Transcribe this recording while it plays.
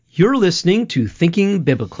You're listening to Thinking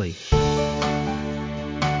Biblically.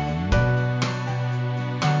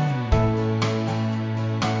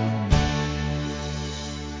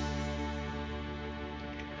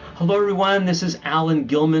 Hello, everyone. This is Alan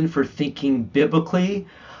Gilman for Thinking Biblically.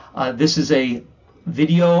 This is a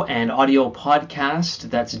video and audio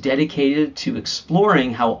podcast that's dedicated to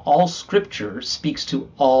exploring how all Scripture speaks to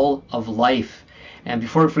all of life. And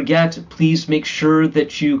before I forget, please make sure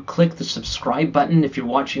that you click the subscribe button if you're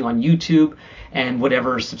watching on YouTube and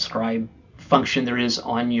whatever subscribe function there is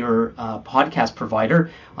on your podcast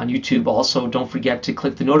provider on YouTube. Also, don't forget to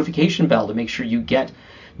click the notification bell to make sure you get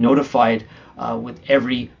notified with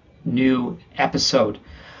every new episode.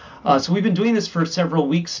 So we've been doing this for several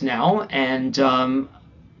weeks now, and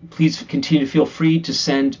please continue to feel free to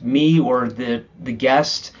send me or the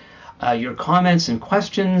guest your comments and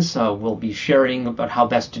questions. We'll be sharing about how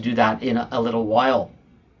best to do that in a little while.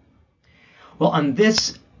 Well, on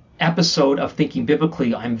this episode of Thinking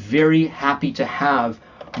Biblically, I'm very happy to have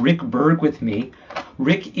Rick Berg with me.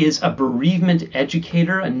 Rick is a bereavement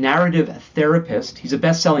educator, a narrative therapist. He's a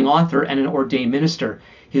best-selling author and an ordained minister.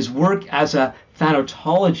 His work as a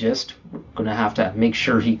thanatologist, we're going to have to make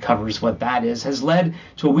sure he covers what that is, has led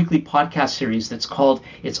to a weekly podcast series that's called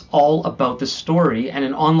It's All About the Story, and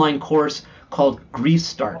an online course called Grief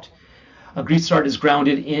Start. Grief Start is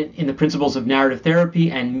grounded in the principles of narrative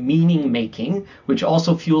therapy and meaning making, which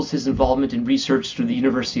also fuels his involvement in research through the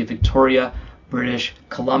University of Victoria, British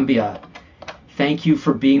Columbia. Thank you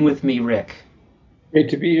for being with me, Rick. Great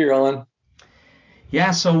to be here, Alan.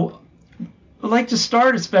 Yeah, so I'd like to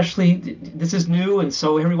start, especially, this is new, and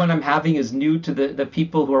so everyone I'm having is new to the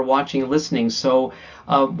people who are watching and listening. So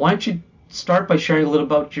why don't you start by sharing a little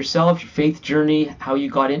about yourself, your faith journey, how you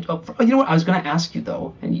got into... Oh, you know what, I was going to ask you,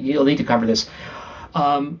 though, and you'll need to cover this.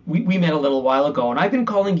 We met a little while ago, and I've been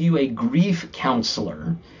calling you a grief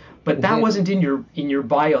counselor, but that wasn't in your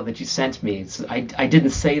bio that you sent me. I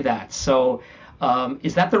didn't say that. So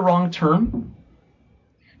is that the wrong term?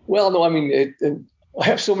 Well, no, I mean, I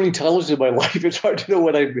have so many titles in my life. It's hard to know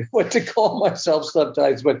what to call myself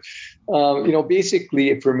sometimes. But,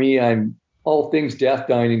 basically for me, I'm all things death,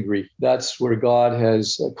 dying, and grief. That's where God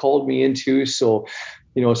has called me into. So,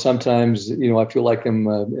 sometimes, I feel like I'm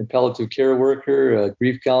a palliative care worker, a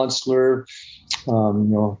grief counselor,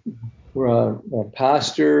 we're a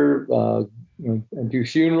pastor, and do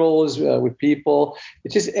funerals with people.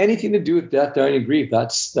 It's just anything to do with death, dying, and grief.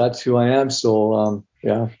 That's who I am. So,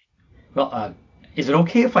 yeah. Well, is it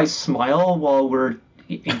okay if I smile while we're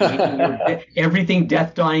engaging everything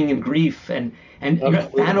death, dying, and grief? And you're a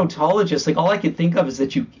thanatologist. Like, all I could think of is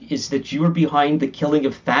that you were behind the killing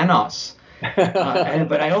of Thanos.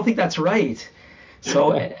 But I don't think that's right.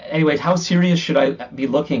 So, anyways, how serious should I be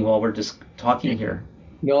looking while we're just talking here?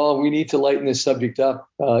 No, we need to lighten this subject up.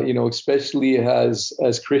 Especially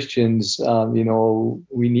as Christians,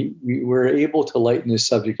 we're able to lighten this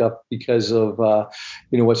subject up because of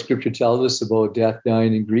what Scripture tells us about death,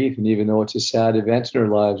 dying, and grief. And even though it's a sad event in our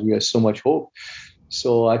lives, we have so much hope.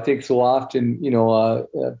 So I think so often,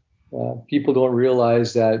 people don't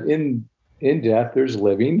realize that in death there's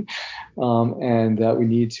living, and that we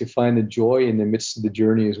need to find the joy in the midst of the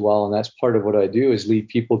journey as well. And that's part of what I do, is lead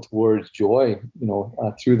people towards joy,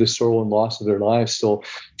 through the sorrow and loss of their lives. So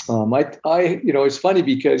it's funny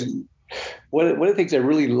because one of the things I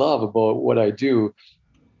really love about what I do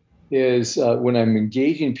is when I'm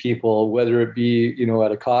engaging people, whether it be,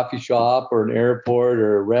 at a coffee shop or an airport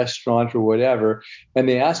or a restaurant or whatever, and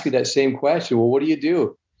they ask me that same question, well, what do you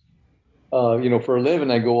do? For a living?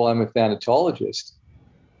 I go, well, I'm a thanatologist.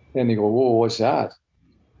 And they go, whoa, what's that?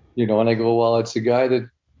 And I go, well, it's a guy that,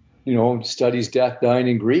 studies death, dying,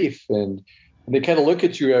 and grief. And they kind of look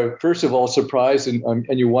at you, first of all, surprised, and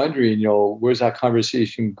you're wondering, where's that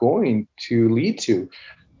conversation going to lead to?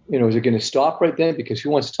 Is it going to stop right then? Because who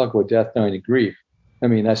wants to talk about death, dying, and grief? I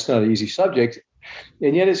mean, that's not an easy subject.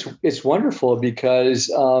 And yet it's wonderful because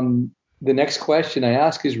the next question I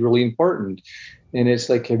ask is really important. And it's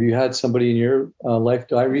like, have you had somebody in your life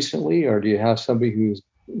die recently? Or do you have somebody who's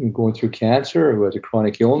going through cancer or who has a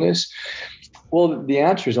chronic illness? Well, the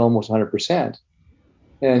answer is almost 100%.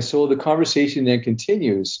 And so the conversation then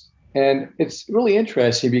continues. And it's really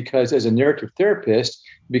interesting because as a narrative therapist,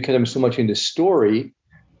 because I'm so much into story,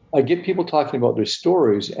 I get people talking about their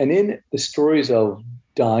stories. And in the stories of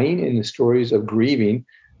dying, in the stories of grieving,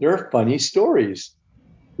 there are funny stories.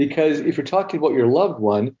 Because if you're talking about your loved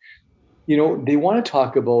one, they want to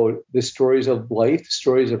talk about the stories of life, the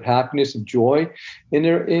stories of happiness and joy,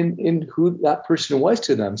 in who that person was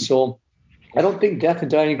to them. So I don't think death and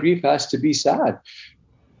dying and grief has to be sad.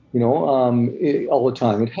 all the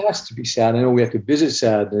time. It has to be sad. I know we have to visit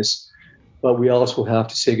sadness, but we also have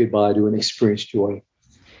to say goodbye to and experience joy.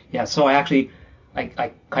 Yeah, so I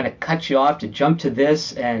kind of cut you off to jump to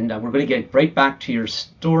this, and we're going to get right back to your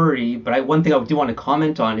story. But one thing I do want to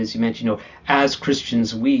comment on is you mentioned, as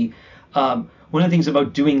Christians, one of the things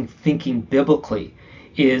about doing thinking biblically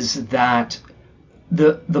is that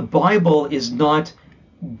the Bible is not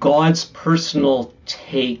God's personal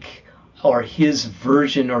take or his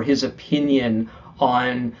version or his opinion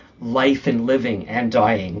on life and living and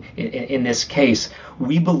dying. In this case,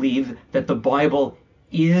 we believe that the Bible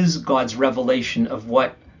is God's revelation of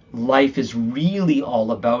what life is really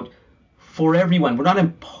all about for everyone. We're not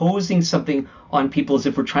imposing something on people as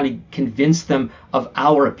if we're trying to convince them of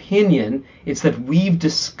our opinion. It's that we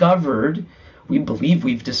believe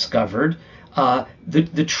we've discovered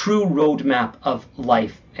the true roadmap of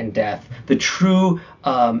life and death, the true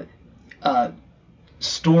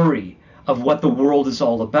story of what the world is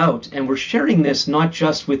all about. And we're sharing this not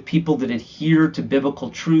just with people that adhere to biblical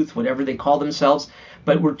truth, whatever they call themselves,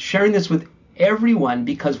 but we're sharing this with everyone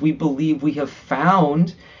because we believe we have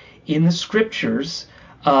found in the scriptures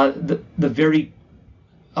the very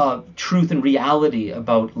truth and reality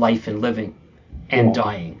about life and living and Yeah,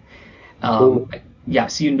 dying. absolutely. Yeah,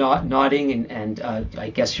 so you nodding, and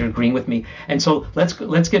I guess you're agreeing with me. And so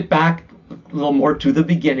let's get back a little more to the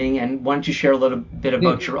beginning. And why don't you share a little bit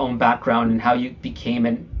about your own background and how you became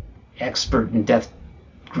an expert in death,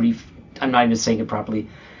 grief? I'm not even saying it properly.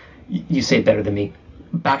 You say it better than me.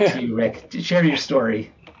 Back to you, Rick. Share your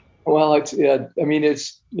story. Well, it's yeah. I mean,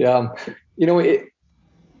 it's yeah. You know, it,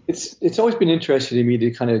 it's always been interesting to me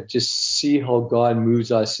to kind of just see how God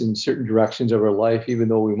moves us in certain directions of our life, even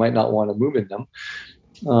though we might not want to move in them.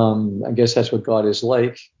 I guess that's what God is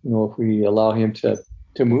like. If we allow Him to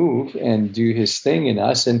move and do His thing in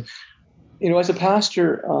us. And as a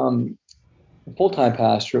pastor, a full-time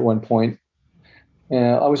pastor at one point,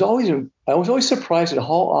 I was always surprised at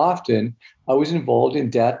how often I was involved in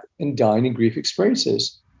death and dying and grief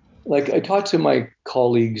experiences. Like I talked to my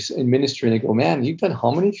colleagues in ministry, and they go, "Man, you've done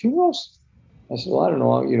how many funerals?" I said, "Well, I don't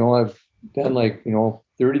know. I've done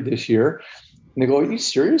 30 this year." And they go, "Are you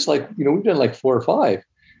serious? Like, we've done like four or five."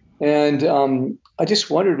 And I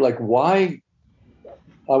just wondered, like, why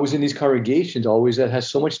I was in these congregations always that has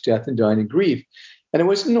so much death and dying and grief. And it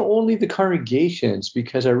wasn't only the congregations,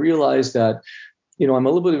 because I realized that I'm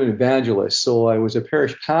a little bit of an evangelist. So I was a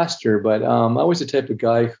parish pastor, but I was the type of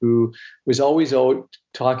guy who was always out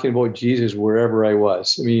talking about Jesus wherever I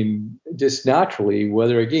was. I mean, just naturally,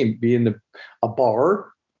 whether again be in a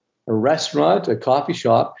bar, a restaurant, a coffee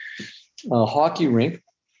shop, a hockey rink,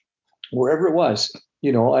 wherever it was,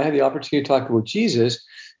 I had the opportunity to talk about Jesus.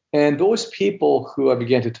 And those people who I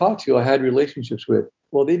began to talk to, I had relationships with.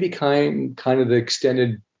 Well, they became kind of the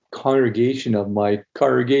extended congregation of my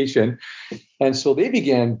congregation. And so they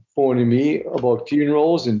began phoning me about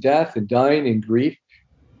funerals and death and dying and grief,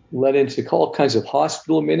 led into all kinds of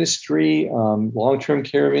hospital ministry, long-term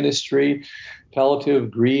care ministry,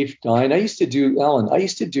 palliative grief, dying. I used to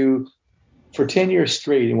do for 10 years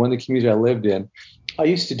straight in one of the communities I lived in, I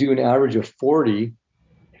used to do an average of 40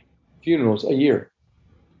 funerals a year.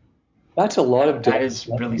 That's a lot of That death. is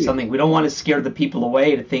really something. We don't want to scare the people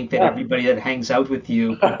away to think that Yeah. everybody that hangs out with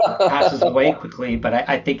you passes away quickly. But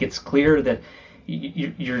I think it's clear that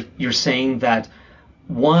you're saying that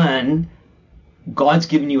one, God's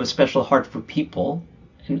given you a special heart for people,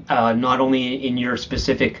 not only in your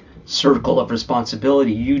specific circle of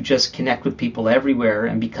responsibility. You just connect with people everywhere,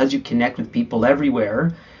 and because you connect with people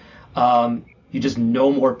everywhere, you just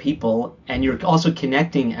know more people, and you're also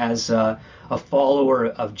connecting as a follower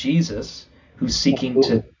of Jesus who's seeking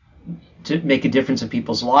Absolutely. to make a difference in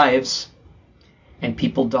people's lives, and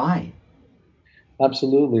people die.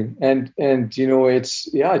 Absolutely. And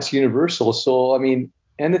it's universal. So I mean,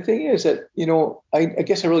 and the thing is that, I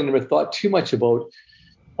guess I really never thought too much about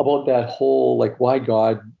that whole, like, why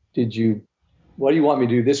do you want me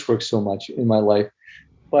to do this work so much in my life?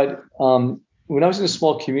 But when I was in a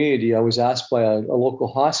small community, I was asked by a local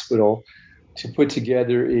hospital to put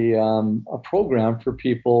together a program for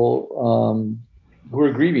people who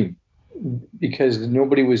are grieving, because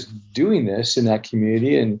nobody was doing this in that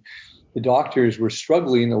community. And the doctors were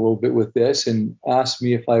struggling a little bit with this and asked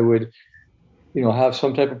me if I would, have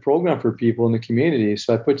some type of program for people in the community.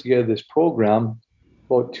 So I put together this program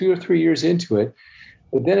about 2 or 3 years into it.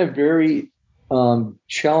 But then a very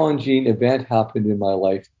challenging event happened in my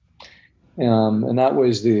life. And that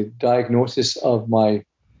was the diagnosis of my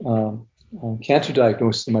cancer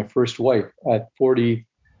diagnosis of my first wife at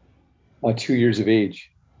 42 years of age.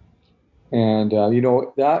 And,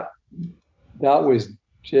 that was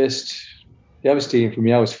just devastating for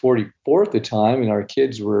me. I was 44 at the time, and our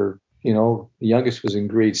kids were, the youngest was in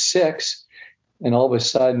grade 6. And all of a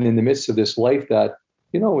sudden, in the midst of this life that,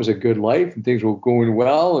 was a good life and things were going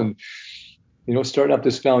well, and, starting up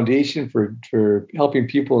this foundation for helping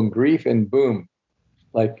people in grief, and boom,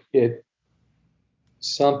 like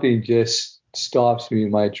something just stops me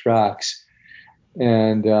in my tracks.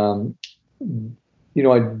 And,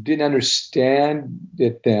 I didn't understand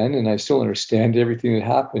it then, and I still understand everything that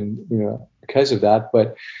happened, because of that.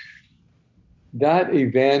 But that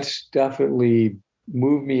event definitely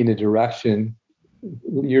moved me in a direction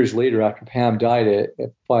years later, after Pam died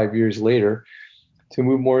at 5 years later, to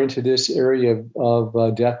move more into this area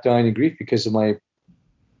of death, dying, and grief, because of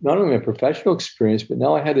not only my professional experience, but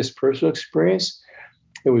now I had this personal experience.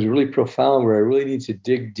 It was really profound, where I really need to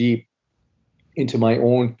dig deep into my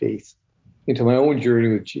own faith, into my own journey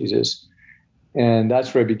with Jesus. And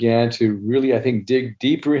that's where I began to really, I think, dig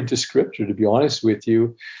deeper into scripture, to be honest with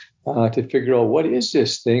you, to figure out what is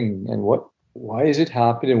this thing, and why is it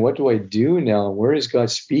happening? What do I do now? Where is God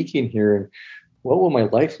speaking here? And what will my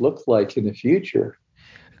life look like in the future?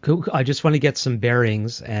 Cool. I just want to get some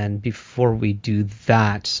bearings, and before we do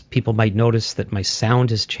that, people might notice that my sound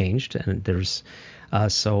has changed, and there's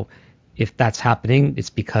so if that's happening, it's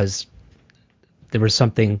because there was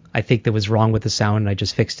something I think that was wrong with the sound, and I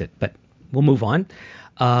just fixed it. But we'll move on.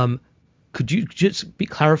 Could you just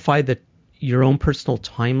clarify that your own personal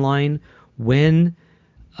timeline when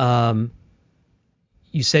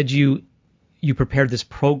you said you prepared this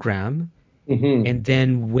program, Mm-hmm. and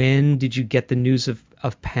then when did you get the news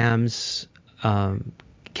of Pam's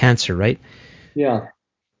cancer, right? Yeah.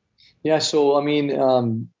 Yeah. So, I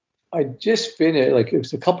mean, I just finished, like, it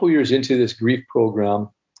was a couple years into this grief program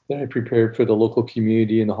that I prepared for the local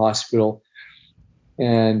community and the hospital.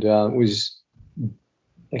 And it was,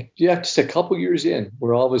 like, yeah, just a couple years in,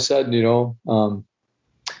 where all of a sudden,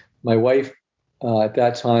 my wife at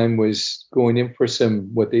that time was going in for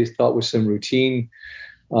what they thought was some routine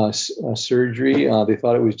surgery. They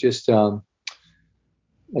thought it was just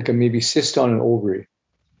like a maybe cyst on an ovary.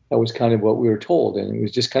 That was kind of what we were told, and it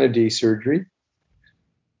was just kind of day surgery.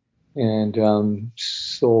 And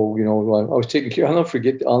so, I was taking care. I'll never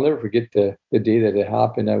forget the day that it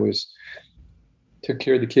happened. Took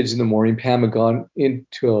care of the kids in the morning. Pam had gone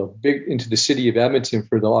into the city of Edmonton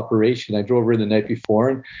for the operation. I drove her the night before,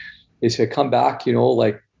 and they said, come back,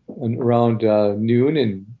 like around noon,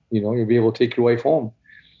 and you'll be able to take your wife home.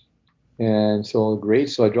 And so,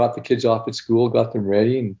 great. So I dropped the kids off at school, got them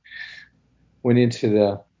ready, and went into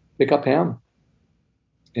the pick up Pam,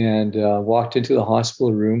 and walked into the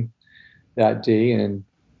hospital room that day, and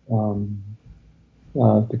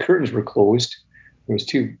the curtains were closed. There was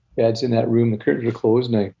 2 beds in that room. The curtains were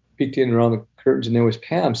closed, and I peeked in around the curtains, and there was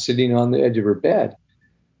Pam sitting on the edge of her bed.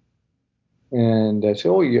 And I said,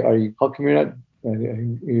 "Oh, how come you're not? Are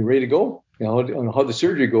you ready to go? How'd the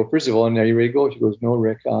surgery go? First of all, and are you ready to go?" She goes, "No,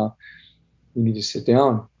 Rick, you need to sit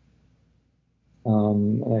down."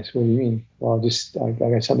 And I said, "What do you mean?" "Well, I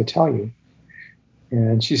got something to tell you."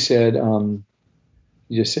 And she said, "You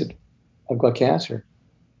just said, I've got cancer."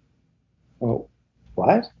 "Oh,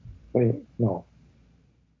 what? Wait, no."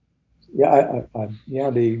 "Yeah, yeah."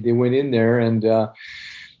 They went in there, and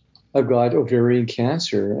I've got ovarian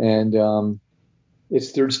cancer, and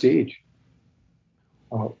it's 3rd stage.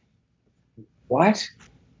 "Oh, what?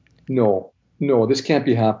 No, no, this can't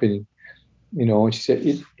be happening." And she said,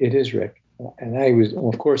 it is, Rick. And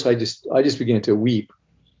of course, I just began to weep,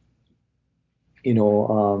 and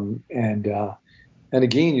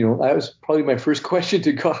again, that was probably my first question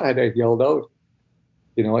to God. I yelled out,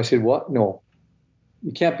 I said, "What? No,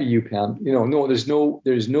 it can't be you, Pam. No, there's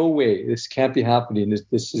no way. This can't be happening.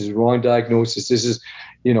 This is wrong diagnosis. This is,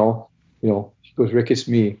 you know, she goes, Rick, it's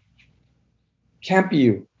me. Can't be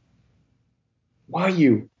you. Why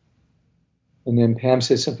you?" And then Pam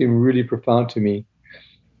said something really profound to me.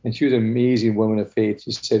 And she was an amazing woman of faith.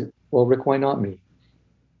 She said, "Well, Rick, why not me?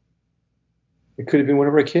 It could have been one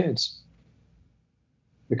of our kids.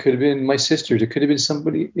 It could have been my sisters. It could have been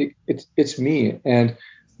somebody. It's me. And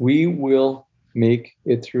we will make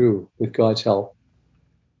it through with God's help."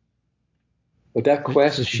 But that So she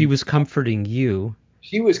question, was comforting you,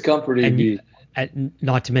 she was comforting and me.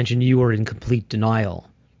 not to mention you were in complete denial,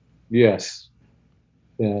 Yes,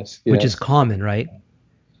 yes, which is yes. common, right?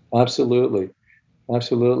 Absolutely.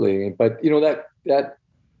 Absolutely. But that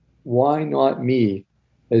why not me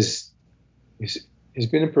has, has has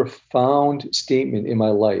been a profound statement in my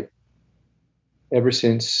life ever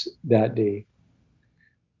since that day.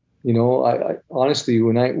 I honestly,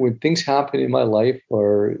 when things happen in my life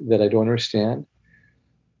or that I don't understand,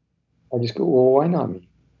 I just go, well, why not me?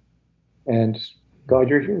 And God,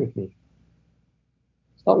 you're here with me.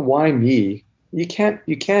 It's not why me. You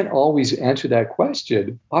can't always answer that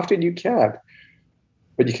question. Often you can't.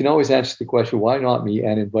 But you can always answer the question, why not me?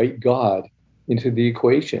 And invite God into the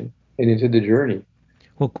equation and into the journey.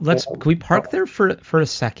 Well, can we park there for a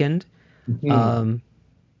second? Mhm. Um,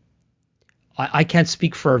 I can't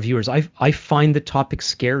speak for our viewers. I find the topic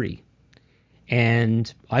scary,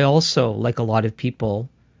 and I also, like a lot of people,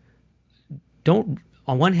 don't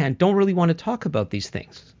on one hand don't really want to talk about these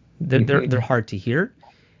things. They're Mhm. hard to hear,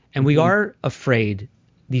 and we Mhm. are afraid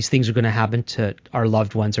these things are going to happen to our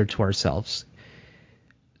loved ones or to ourselves.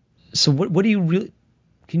 So what do you really,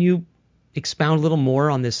 can you expound a little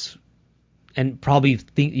more on this? And probably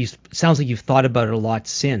think you, sounds like you've thought about it a lot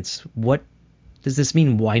since. What does this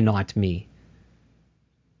mean? Why not me?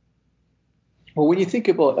 Well, when you think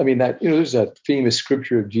about, I mean, that, there's that famous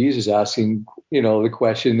scripture of Jesus asking, the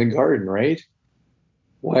question in the garden, right?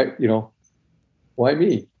 Why, why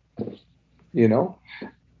me? You know,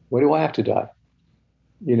 why do I have to die?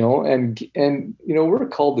 And we're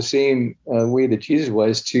called the same way that Jesus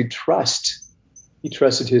was, to trust. He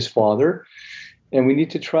trusted his Father, and we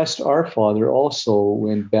need to trust our Father also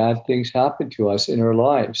when bad things happen to us in our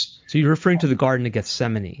lives. So you're referring to the Garden of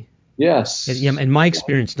Gethsemane. Yeah, Yes. in my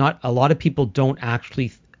experience, not a lot of people don't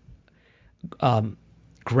actually um,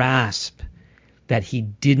 grasp that he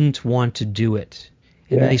didn't want to do it,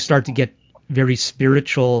 and then they Yes. start to get very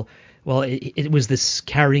spiritual. Well, it was this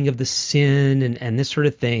carrying of the sin and this sort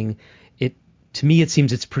of thing. It To me, it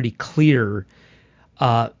seems it's pretty clear.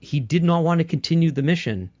 He did not want to continue the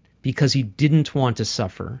mission because he didn't want to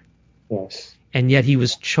suffer, Yes. and yet he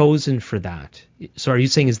was chosen for that. So, are you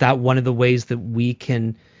saying, is that one of the ways that we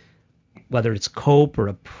can, whether it's cope or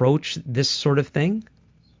approach this sort of thing?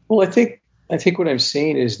 Well, I think what I'm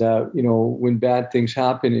saying is that, when bad things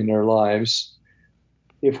happen in our lives,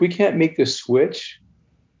 if we can't make the switch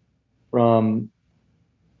from,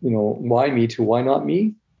 why me to why not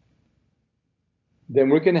me, then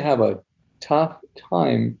we're going to have a tough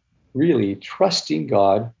time really trusting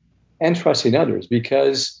God and trusting others,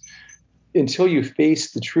 because until you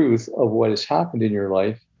face the truth of what has happened in your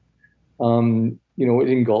life, it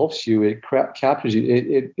engulfs you, it captures you,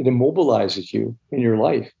 it immobilizes you in your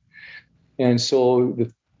life. And so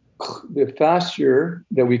the faster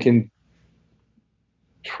that we can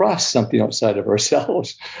trust something outside of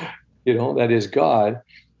ourselves, that is God,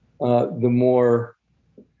 the more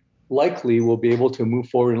likely we'll be able to move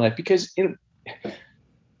forward in life. Because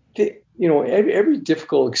every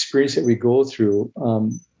difficult experience that we go through,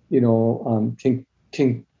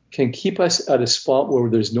 can keep us at a spot where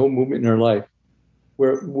there's no movement in our life,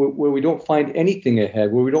 where we don't find anything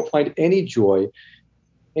ahead, where we don't find any joy,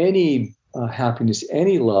 any happiness,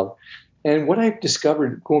 any love. And what I've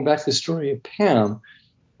discovered, going back to the story of Pam,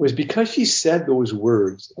 was because she said those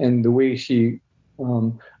words and the way she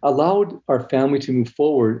allowed our family to move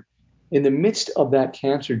forward in the midst of that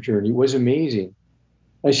cancer journey was amazing.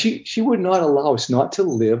 And she would not allow us not to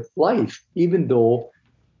live life, even though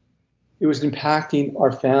it was impacting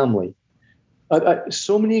our family.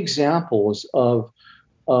 So many examples of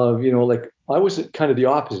like, I was kind of the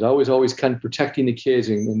opposite. I was always kind of protecting the kids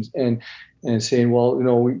and saying, well,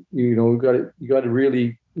 we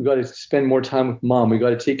got to spend more time with mom. We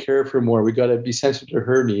got to take care of her more. We got to be sensitive to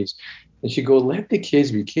her needs. And she'd go, let the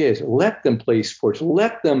kids be kids. Let them play sports.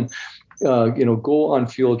 Let them, go on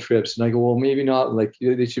field trips. And I go, well, maybe not. Like,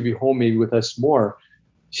 they should be home maybe with us more.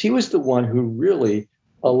 She was the one who really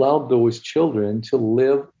allowed those children to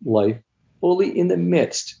live life fully in the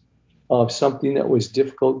midst of something that was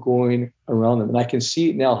difficult going around them. And I can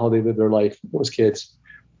see it now, how they live their life, those kids.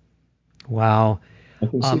 Wow. I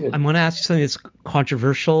can see it. I'm going to ask you something that's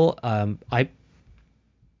controversial.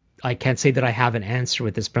 I can't say that I have an answer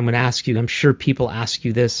with this, but I'm going to ask you. I'm sure people ask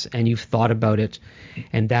you this, and you've thought about it,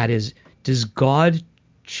 and that is: does God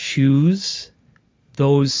choose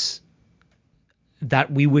those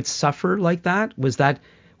that we would suffer like that?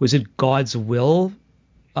 Was it God's will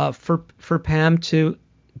for Pam to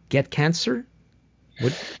get cancer?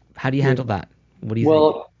 What? How do you Yeah. handle that? What do you think?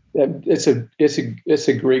 Well, it's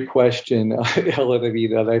a great question, Helen. I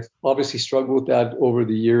mean, that I've obviously struggled with that over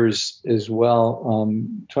the years as well.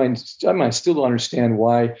 I still don't understand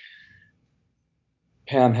why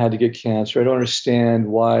Pam had to get cancer. I don't understand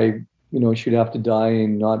why, she'd have to die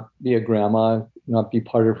and not be a grandma, not be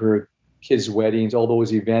part of her kids' weddings, all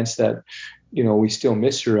those events that, we still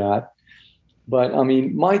miss her at. But I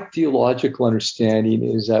mean, my theological understanding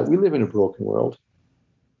is that we live in a broken world.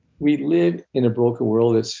 We live in a broken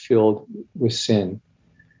world that's filled with sin.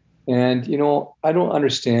 And, I don't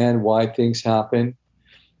understand why things happen.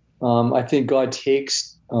 I think God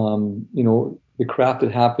takes the crap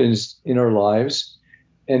that happens in our lives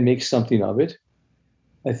and make something of it.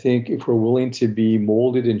 I think if we're willing to be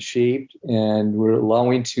molded and shaped, and we're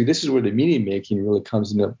allowing to, this is where the meaning making really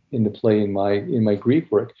comes into play in my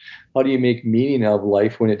grief work. How do you make meaning of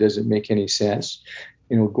life when it doesn't make any sense?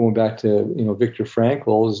 Going back to Viktor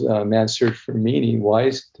Frankl's Man's Search for Meaning.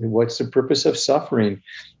 What's the purpose of suffering?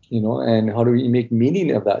 And how do we make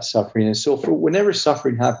meaning of that suffering? And so, for whenever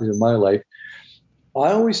suffering happens in my life,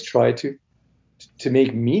 I always try to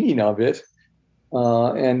make meaning of it.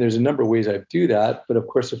 And there's a number of ways I do that. But of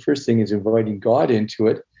course, the first thing is inviting God into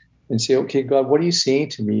it and say, okay, God, what are you saying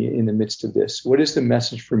to me in the midst of this? What is the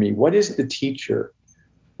message for me? What is the teacher?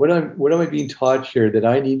 What am I being taught here that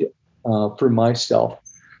I need for myself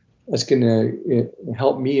that's going to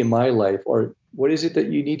help me in my life? Or what is it that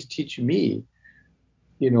you need to teach me,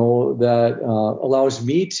 that allows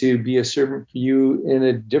me to be a servant for you in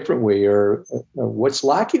a different way? Or what's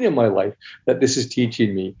lacking in my life that this is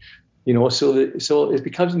teaching me? So it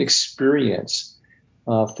becomes an experience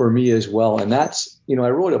for me as well. And that's, I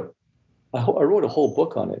wrote a whole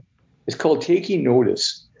book on it. It's called Taking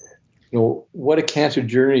Notice. What a cancer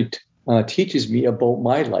journey teaches me about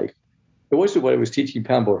my life. It wasn't what I was teaching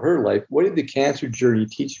Pam about her life. What did the cancer journey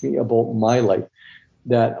teach me about my life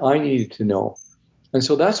that I needed to know? And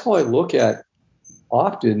so that's how I look at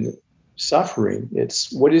often suffering.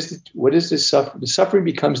 It's what is the suffering? The suffering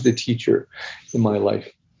becomes the teacher in my life.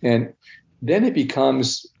 And then it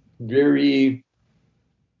becomes very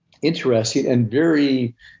interesting and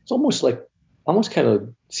it's almost kind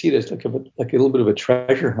of see it as like a little bit of a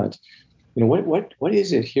treasure hunt. What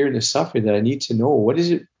is it here in the suffering that I need to know? What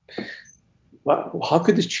is it? How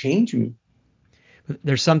could this change me?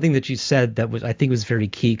 There's something that you said that I think was very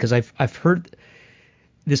key, because I've heard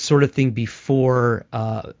this sort of thing before,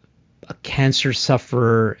 a cancer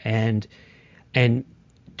sufferer and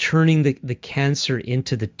turning the cancer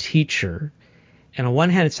into the teacher. And on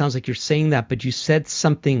one hand, it sounds like you're saying that, but you said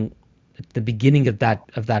something at the beginning of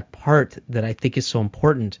that part that I think is so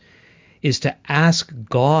important, is to ask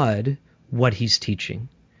God what he's teaching.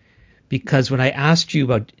 Because when I asked you,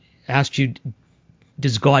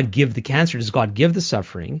 does God give the cancer? Does God give the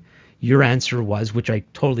suffering? Your answer was, which I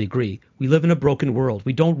totally agree, we live in a broken world.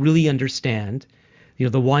 We don't really understand,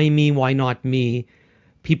 the why me, why not me.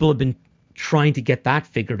 People have been trying to get that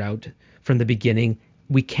figured out from the beginning.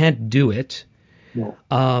 We can't do it. No.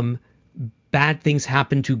 Bad things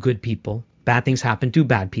happen to good people. Bad things happen to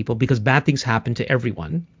bad people, because bad things happen to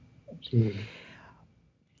everyone. Absolutely.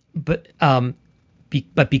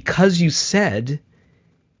 But because you said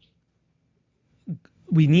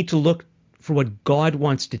we need to look for what God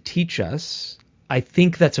wants to teach us, I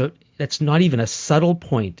think that's not even a subtle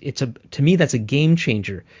point. To me, that's a game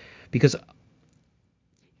changer, because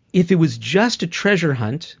if it was just a treasure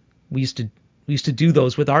hunt, we used to do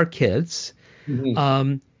those with our kids.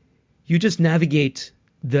 Mm-hmm. You just navigate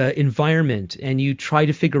the environment and you try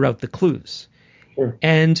to figure out the clues. Sure.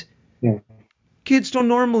 And kids don't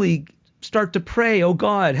normally start to pray, oh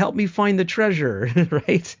God, help me find the treasure,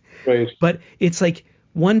 right? Right. But it's like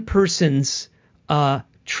one person's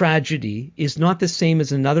tragedy is not the same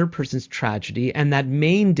as another person's tragedy, and that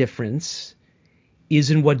main difference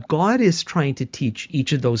is in what God is trying to teach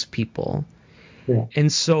each of those people. Yeah.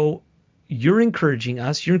 And so you're encouraging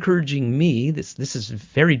us, you're encouraging me, this is a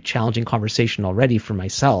very challenging conversation already for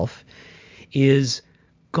myself, is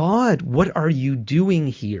God, what are you doing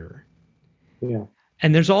here? Yeah.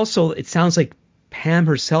 And there's also, it sounds like Pam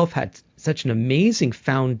herself had such an amazing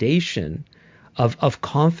foundation of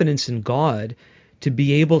confidence in God to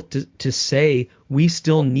be able to say, we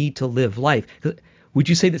still need to live life. Would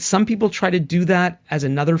you say that some people try to do that as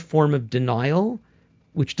another form of denial,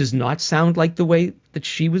 which does not sound like the way that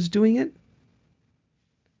she was doing it?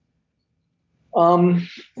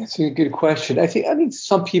 That's a good question.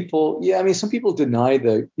 Some people deny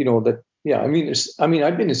that,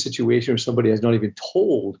 I've been in a situation where somebody has not even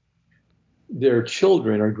told their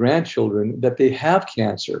children or grandchildren that they have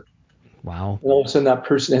cancer. Wow. And all of a sudden that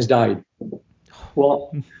person has died.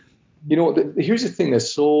 Well, here's the thing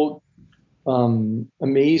that's so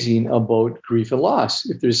amazing about grief and loss,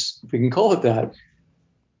 if we can call it that.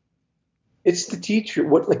 It's the teacher.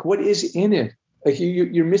 What is in it? Like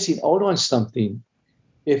you're missing out on something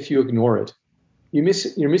if you ignore it. You're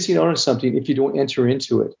missing out on something if you don't enter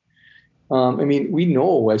into it. We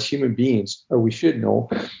know as human beings, or we should know,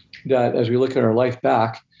 that as we look at our life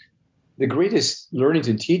back, the greatest learnings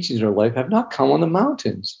and teachings in our life have not come on the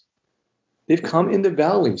mountains. They've come in the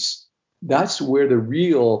valleys. That's where the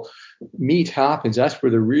real meat happens. That's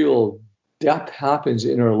where the real death happens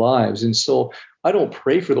in our lives. And so I don't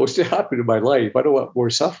pray for those to happen in my life. I don't want more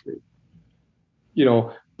suffering,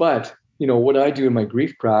 but what I do in my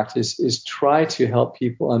grief practice is try to help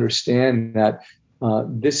people understand that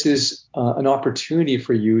this is an opportunity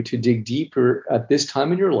for you to dig deeper at this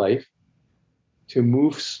time in your life, to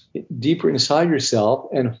move deeper inside yourself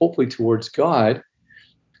and hopefully towards God,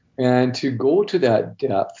 and to go to that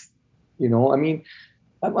depth. I mean,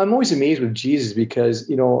 I'm always amazed with Jesus because,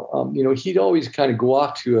 he'd always kind of go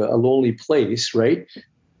off to a lonely place, right,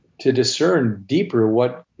 to discern deeper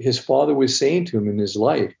what his Father was saying to him in his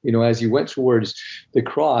life. As he went towards the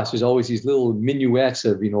cross, there's always these little minuets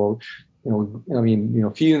of, feeding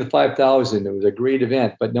the 5,000. It was a great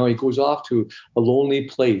event, but now he goes off to a lonely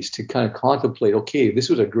place to kind of contemplate, okay, this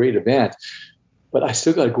was a great event, but I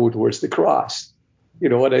still got to go towards the cross.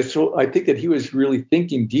 And I think that he was really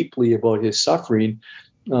thinking deeply about his suffering,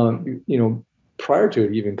 prior to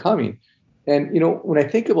it even coming. And, when I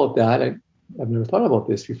think about that, I've never thought about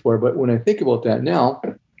this before, but when I think about that now,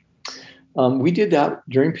 we did that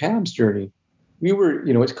during Pam's journey. We were,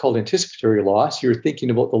 it's called anticipatory loss. You're thinking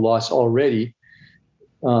about the loss already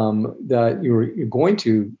that you're going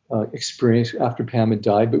to experience after Pam had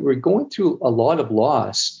died, but we're going through a lot of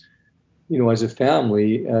loss, as a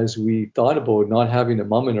family, as we thought about not having a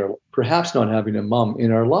mom perhaps not having a mom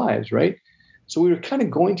in our lives, right? So we were kind of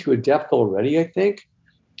going to a depth already, I think,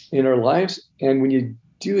 in our lives. And when you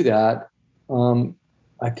do that,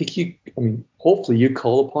 I think hopefully you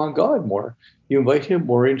call upon God more. You invite him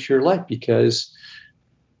more into your life, because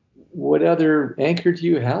what other anchor do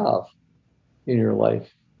you have in your life?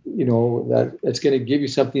 That's going to give you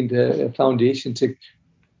something a foundation to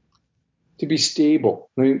be stable.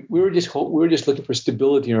 I mean, we were just looking for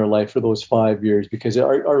stability in our life for those 5 years, because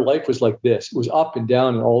our life was like this. It was up and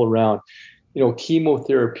down and all around.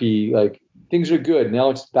 Chemotherapy, like things are good. Now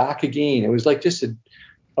it's back again. It was like just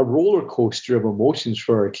a roller coaster of emotions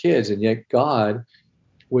for our kids. And yet God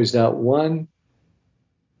was that one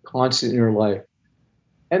constant in our life.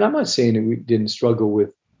 And I'm not saying that we didn't struggle with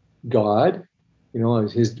God. We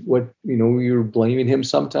were blaming him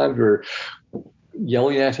sometimes, or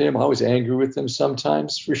yelling at him. I was angry with him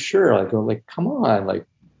sometimes, for sure. Like, come on, like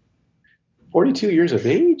 42 years of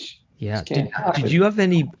age. Yeah. Did you have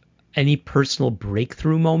any personal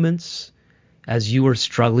breakthrough moments as you were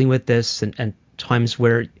struggling with this, and times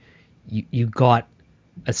where you got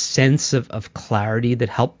a sense of clarity that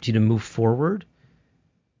helped you to move forward?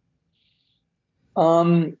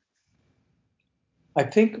 I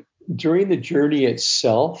think during the journey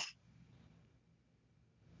itself,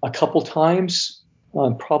 a couple times,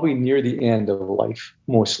 probably near the end of life,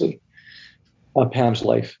 mostly Pam's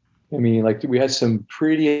life. I mean, like, we had some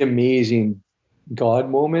pretty amazing God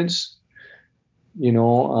moments,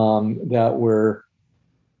 that were,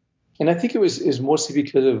 and I think it was mostly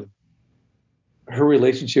because of her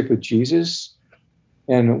relationship with Jesus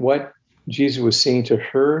and what Jesus was saying to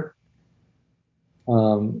her,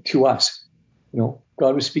 to us.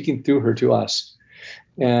 God was speaking through her to us,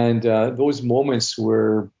 and those moments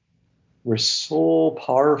were so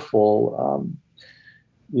powerful.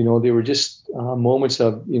 They were just moments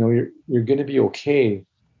of, you're going to be okay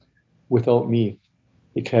without me,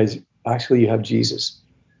 because actually you have Jesus.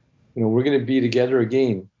 We're going to be together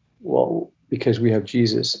again. Well, because we have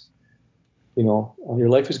Jesus. Your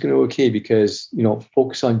life is going to be okay because,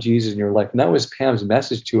 focus on Jesus in your life. And that was Pam's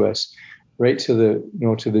message to us, right to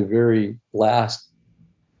the very last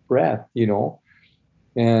breath,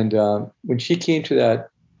 And when she came to that,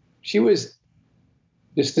 she was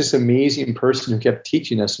just this amazing person who kept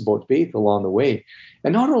teaching us about faith along the way.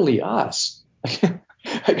 And not only us,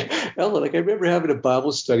 Ella, I remember having a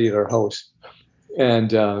Bible study at our house,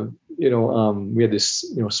 and we had this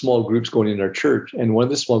small groups going in our church, and one of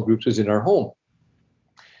the small groups was in our home.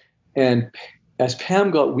 And as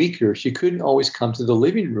Pam got weaker, she couldn't always come to the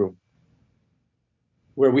living room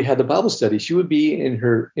where we had the Bible study. She would be in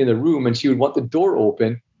the room, and she would want the door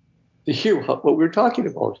open to hear what we were talking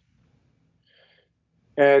about.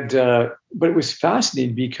 And but it was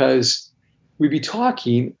fascinating, because we'd be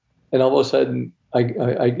talking, and all of a sudden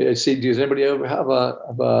I'd say, "Does anybody ever have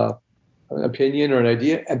an opinion or an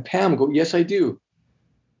idea?" And Pam would go, "Yes, I do."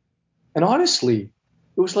 And honestly,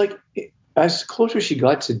 it was like, as closer she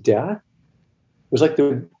got to death, it was like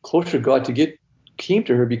the closer God came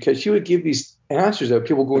to her, because she would give these answers that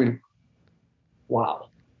people going, "Wow,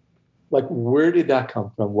 like, where did that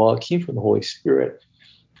come from?" Well, it came from the Holy Spirit.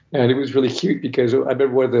 And it was really cute, because I remember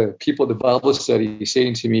one of the people at the Bible study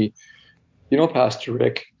saying to me, "Pastor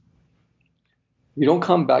Rick, we don't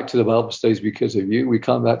come back to the Bible studies because of you. We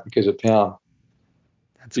come back because of Pam."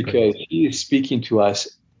 That's because great. he is speaking to us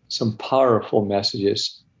some powerful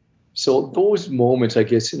messages. So those moments, I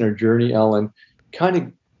guess, in our journey, Ellen,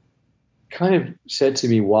 kind of said to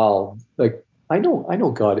me, wow, like I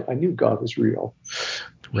know God, I knew God was real.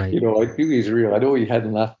 Right. I knew he was real. I know he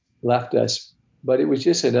hadn't left us, but it was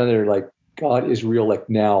just another, like, God is real, like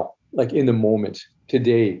now, like in the moment,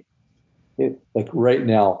 today, like right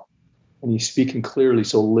now, and he's speaking clearly.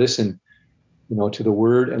 So listen, to the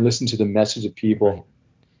word and listen to the message of people. Right.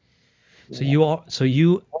 So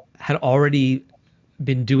you had already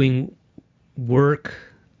been doing work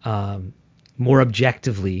more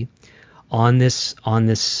objectively on this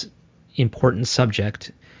important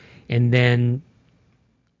subject, and then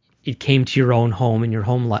it came to your own home and your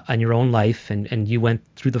own life, and you went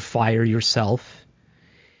through the fire yourself,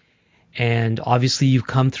 and obviously you've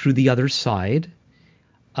come through the other side.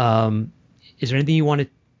 Is there anything you want to?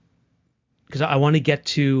 Because I want to get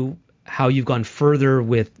to how you've gone further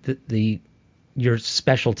with your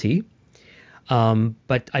specialty.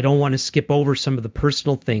 But I don't want to skip over some of the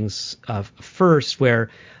personal things first, where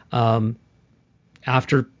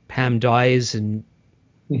after Pam dies and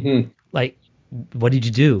like, what did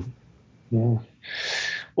you do? Yeah.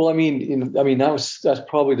 Well, I mean, that's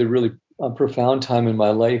probably the really profound time in my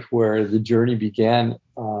life where the journey began.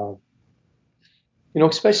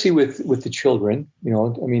 Especially with the children. I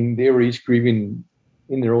mean, they were each grieving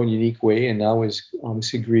in their own unique way, and I was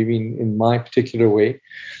obviously grieving in my particular way.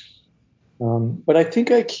 But I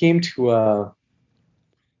think I came to a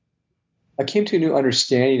new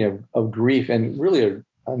understanding of grief, and really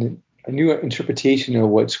a new interpretation of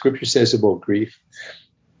what Scripture says about grief.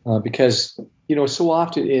 Because so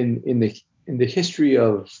often in the history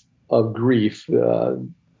of grief,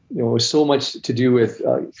 so much to do with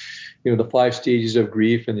the 5 stages of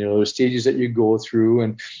grief, and the stages that you go through,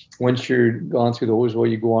 and once you're gone through those, well,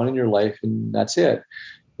 you go on in your life, and that's it.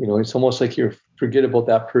 It's almost like you forget about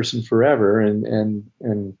that person forever, and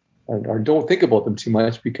or don't think about them too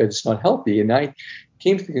much because it's not healthy. And I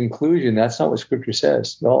came to the conclusion that's not what Scripture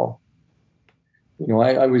says at all.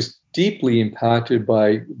 I was deeply impacted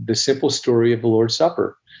by the simple story of the Lord's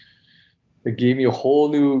Supper. It gave me a whole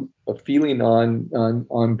new feeling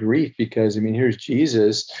on grief, because here's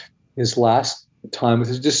Jesus, his last time with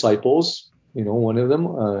his disciples. One of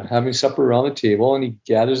them having supper around the table, and he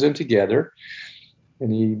gathers them together,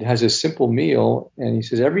 and he has a simple meal, and he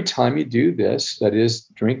says, every time you do this, that is,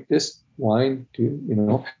 drink this wine,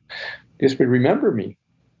 this would remember me.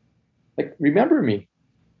 Like, remember me.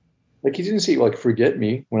 Like, he didn't say, like, forget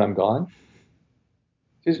me when I'm gone.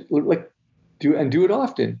 Just like, do it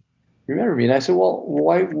often. Remember me. And I said, well,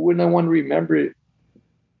 why wouldn't I want to remember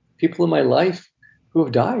people in my life who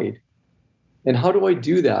have died? And how do I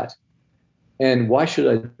do that? And why should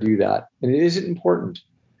I do that? And it isn't important.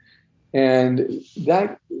 And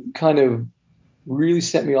that kind of really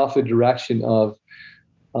set me off a direction of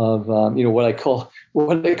what I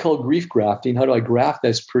call grief grafting. How do I graft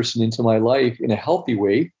this person into my life in a healthy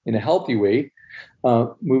way,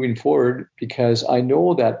 moving forward? Because I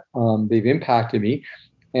know that they've impacted me,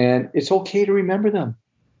 and it's okay to remember them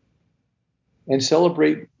and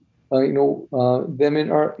celebrate, them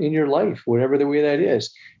in your life, whatever the way that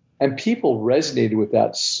is. And people resonated with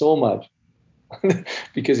that so much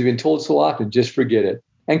because they've been told so often, just forget it.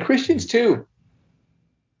 And Christians too,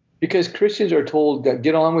 because Christians are told that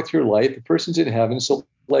get on with your life. The person's in heaven, so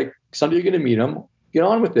like someday you're going to meet them. Get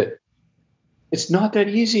on with it. It's not that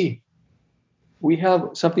easy. We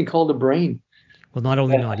have something called a brain. Well, not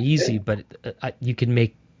only not easy, but you can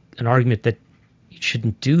make an argument that you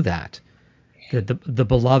shouldn't do that. That the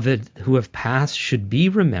beloved who have passed should be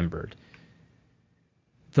remembered.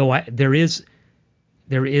 Though there is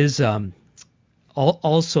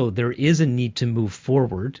also there is a need to move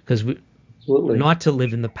forward, because not to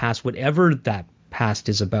live in the past, whatever that past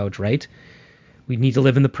is about, right? We need to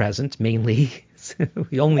live in the present mainly.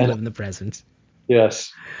 We only live in the present.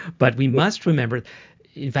 Yes. But we must remember,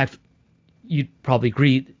 in fact, you'd probably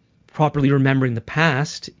agree, properly remembering the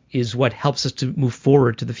past is what helps us to move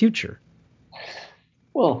forward to the future.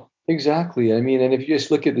 Well, exactly. And if you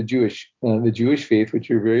just look at the Jewish faith, which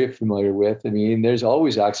you're very familiar with, there's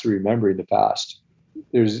always actually remembering the past.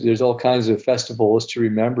 There's all kinds of festivals to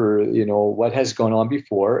remember, what has gone on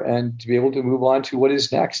before, and to be able to move on to what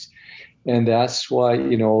is next. And that's why,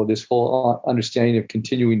 this whole understanding of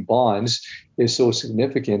continuing bonds is so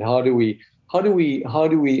significant. How do we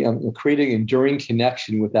create an enduring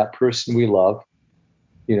connection with that person we love,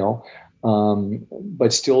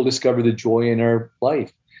 but still discover the joy in our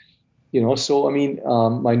life, So,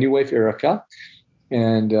 my new wife, Erica,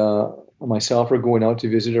 and myself are going out to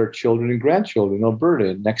visit our children and grandchildren in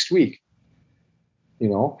Alberta next week,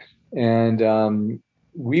 and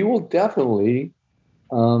we will definitely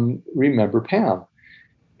remember Pam,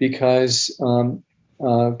 because the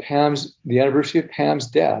anniversary of Pam's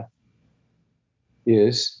death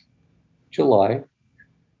is July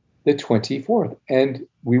the 24th, and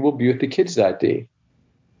we will be with the kids that day.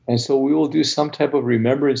 And so we will do some type of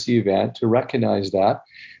remembrance event to recognize that,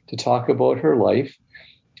 to talk about her life,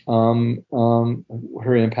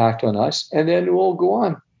 her impact on us, and then we'll go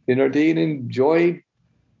on in our day and enjoy,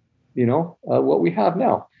 what we have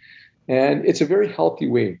now. And it's a very healthy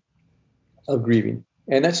way of grieving.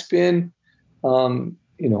 And that's been,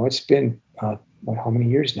 it's been how many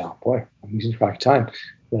years now? Boy, I'm losing track of time.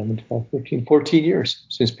 11, 12, 13, 14 years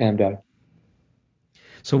since Pam died.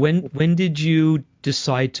 So when did you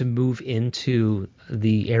decide to move into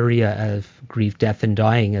the area of grief, death, and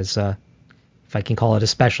dying as if I can call it a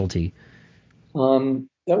specialty? That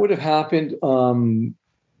would have happened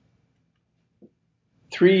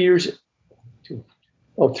 3 years.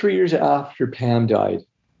 3 years after Pam died.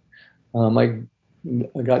 I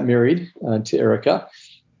got married to Erica,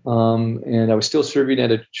 and I was still serving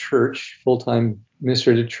at a church, full-time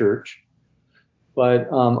minister at a church. But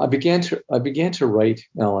I began to write,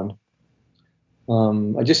 Alan.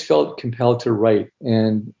 I just felt compelled to write,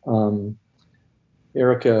 and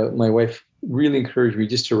Erica, my wife, really encouraged me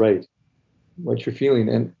just to write what you're feeling.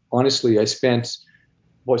 And honestly, I spent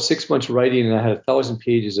about 6 months writing, and I had 1,000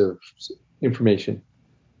 pages of information.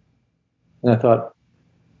 And I thought,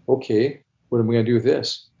 okay, what am I going to do with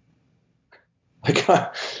this?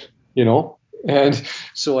 And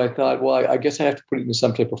so I thought, well, I guess I have to put it in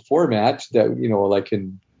some type of format that, I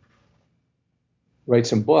can write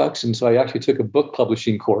some books. And so I actually took a book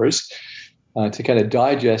publishing course to kind of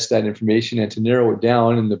digest that information and to narrow it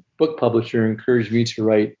down. And the book publisher encouraged me to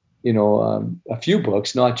write, a few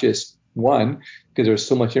books, not just one, because there was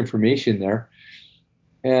so much information there.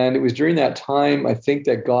 And it was during that time, I think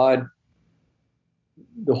that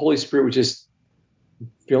the Holy Spirit was just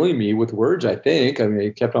filling me with words, I think. I mean,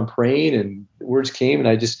 I kept on praying and words came, and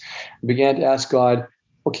I just began to ask God,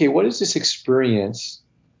 okay, what is this experience?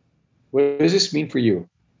 What does this mean for you?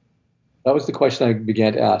 That was the question I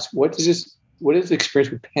began to ask. What does the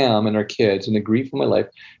experience with Pam and our kids and the grief of my life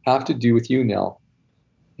have to do with you now?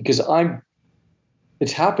 Because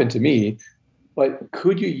it's happened to me, but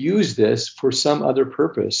could you use this for some other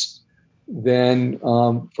purpose than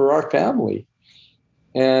for our family?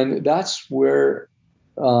 And that's where,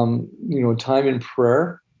 time in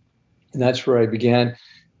prayer, and that's where I began.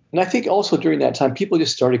 And I think also during that time, people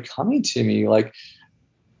just started coming to me like,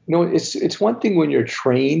 it's one thing when you're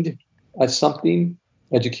trained at something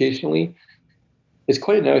educationally. It's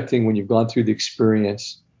quite another thing when you've gone through the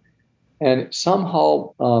experience. And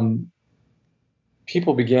somehow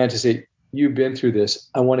people began to say, you've been through this.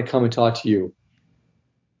 I want to come and talk to you.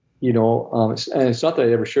 And it's not that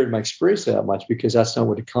I ever shared my experience that much, because that's not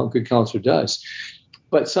what a good counselor does.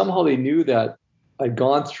 But somehow they knew that I'd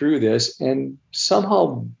gone through this and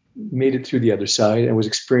somehow made it through the other side and was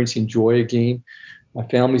experiencing joy again. My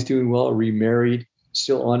family's doing well, remarried,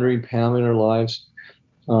 still honoring Pam in our lives,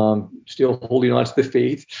 still holding on to the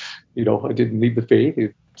faith. I didn't leave the faith.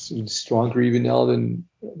 It's stronger even now than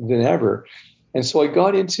ever. And so I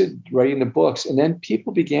got into writing the books, and then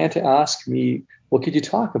people began to ask me, well, could you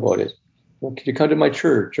talk about it? Well, could you come to my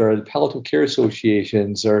church or the palliative care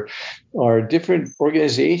associations or different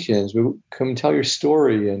organizations? Come and tell your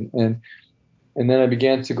story. And then I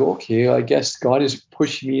began to go, okay, I guess God is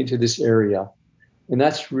pushing me into this area. And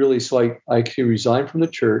that's really, so I could resign from the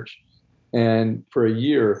church, and for a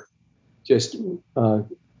year, just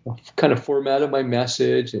kind of formatted my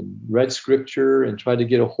message and read scripture and tried to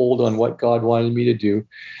get a hold on what God wanted me to do.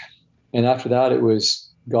 And after that, it was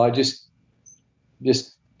God just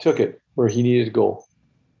took it where he needed to go.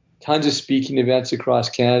 Tons of speaking events across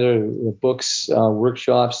Canada, books,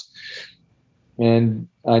 workshops. And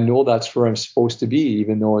I know that's where I'm supposed to be,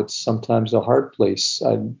 even though it's sometimes a hard place.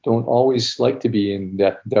 I don't always like to be in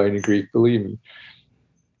death, dying, and grief, believe me.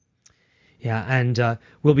 Yeah, and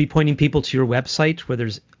we'll be pointing people to your website where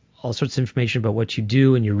there's all sorts of information about what you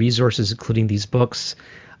do and your resources, including these books.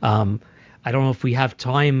 I don't know if we have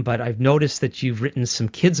time, but I've noticed that you've written some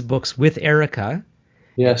kids' books with Erica.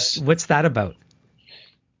 Yes. What's that about?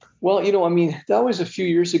 Well, that was a few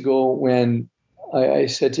years ago when I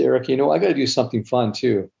said to Erica, I got to do something fun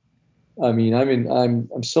too. I mean,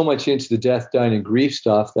 I'm so much into the death, dying, and grief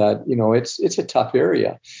stuff that, it's a tough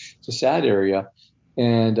area. It's a sad area.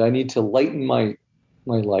 And I need to lighten my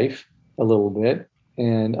life a little bit.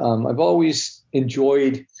 And I've always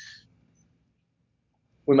enjoyed,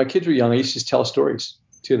 when my kids were young, I used to just tell stories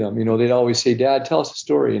to them. They'd always say, Dad, tell us a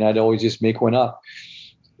story. And I'd always just make one up.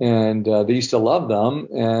 and they used to love them,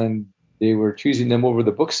 and they were choosing them over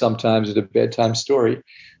the book sometimes as a bedtime story.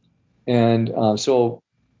 And so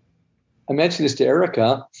I mentioned this to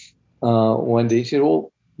Erica one day. She said,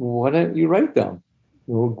 "Well, why don't you write them?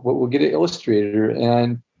 We'll get an illustrator."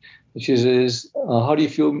 And she says, "How do you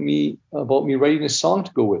feel about me writing a song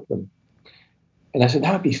to go with them?" And I said,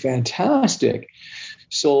 "That would be fantastic."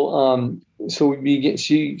 So we begin.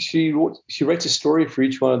 She writes a story for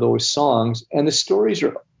each one of those songs, and the stories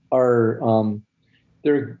are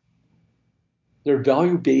they're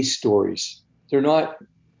value-based stories. They're not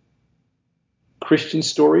Christian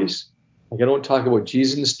stories. Like, I don't talk about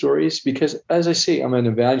Jesus in the stories because, as I say, I'm an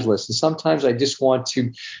evangelist, and sometimes I just want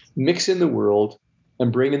to mix in the world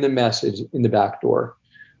and bring in the message in the back door,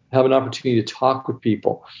 have an opportunity to talk with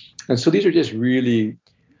people. And so these are just really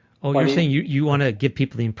Oh, funny. you're saying you want to give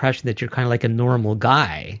people the impression that you're kind of like a normal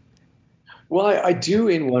guy. Well, I do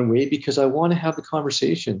in one way because I want to have the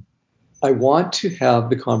conversation. I want to have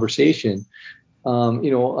the conversation. And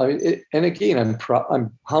again,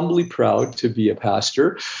 I'm humbly proud to be a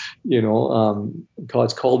pastor.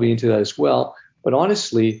 God's called me into that as well. But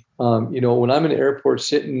honestly, when I'm in an airport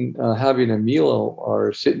sitting having a meal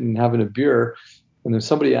or sitting having a beer, and then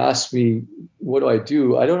somebody asks me, "What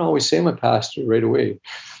do?" I don't always say I'm a pastor right away,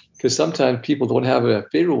 because sometimes people don't have a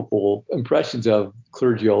favorable impressions of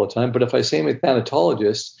clergy all the time. But if I say I'm a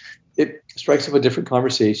thanatologist, it strikes up a different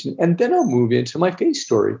conversation, and then I'll move into my faith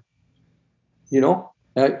story.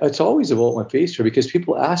 It's always about my faith story because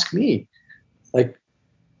people ask me, like,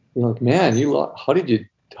 "Man, how did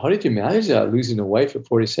you manage that, losing a wife at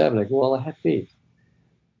 47?" Like, well, I had faith.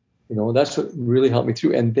 That's what really helped me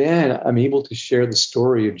through. And then I'm able to share the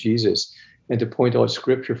story of Jesus and to point out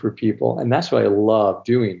scripture for people. And that's what I love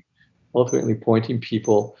doing, ultimately pointing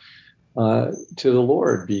people to the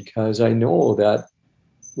Lord, because I know that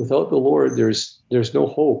without the Lord, there's no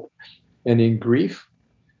hope. And in grief,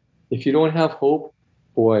 if you don't have hope,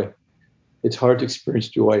 boy, it's hard to experience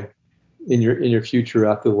joy in your future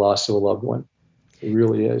after the loss of a loved one. It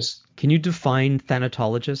really is. Can you define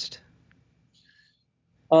thanatologist?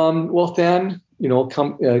 Well,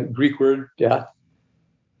 Greek word death,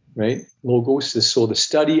 right? Logos is so the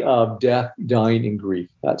study of death, dying, and grief.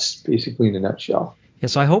 That's basically in a nutshell. Yeah,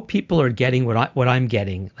 so I hope people are getting what I'm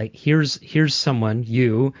getting. Like, here's someone,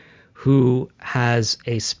 you, who has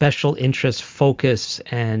a special interest, focus,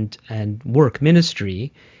 and work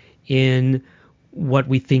ministry in what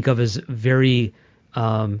we think of as very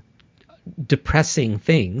depressing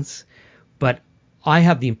things, but I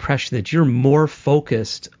have the impression that you're more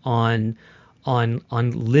focused on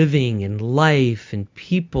living and life and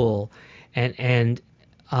people, and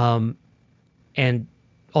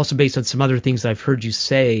also based on some other things that I've heard you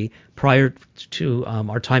say prior to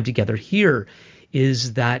our time together here,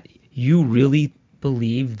 is that you really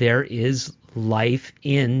believe there is life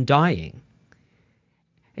in dying.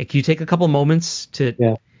 And can you take a couple moments to?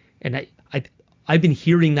 Yeah. And I've been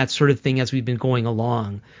hearing that sort of thing as we've been going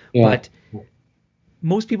along, Yeah. but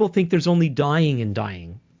most people think there's only dying and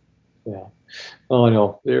dying. Yeah. Oh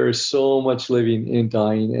no, there is so much living and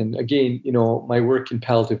dying. And again, my work in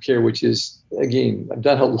palliative care, which is, again, I've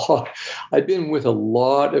done a lot. I've been with a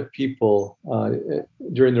lot of people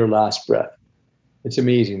during their last breath. It's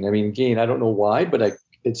amazing. I mean, again, I don't know why, but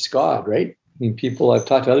it's God, right? I mean, I've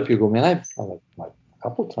talked to other people, man, like a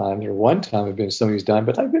couple of times or one time I've been with somebody who's dying,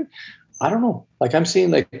 but I don't know. Like, I'm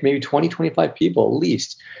seeing like maybe 20, 25 people at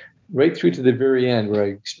least, right through to the very end where I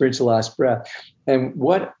experience the last breath. And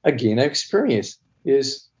what, again, I experienced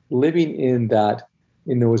is living in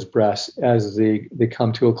those breaths as they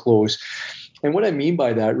come to a close. And what I mean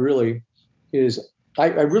by that really is I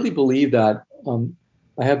really believe that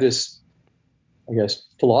I have this, I guess,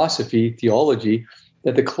 theology,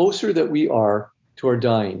 that the closer that we are to our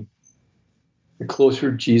dying, the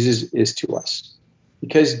closer Jesus is to us.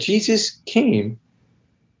 Because Jesus came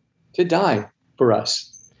to die for us.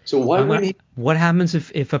 So why wouldn't he? What happens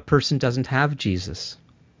if a person doesn't have Jesus?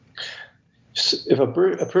 If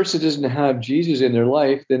a person doesn't have Jesus in their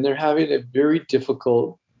life, then they're having a very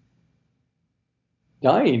difficult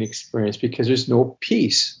dying experience because there's no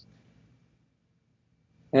peace.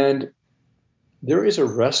 And there is a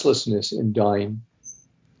restlessness in dying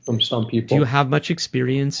from some people. Do you have much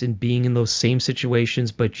experience in being in those same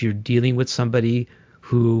situations, but you're dealing with somebody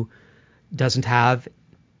who doesn't have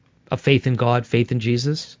a faith in God, faith in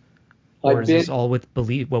Jesus? Or is this all with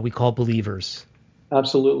what we call believers?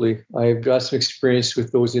 Absolutely. I've got some experience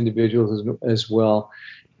with those individuals as well.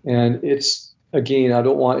 And it's, again,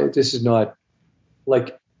 this is not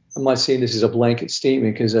like, I'm not saying this is a blanket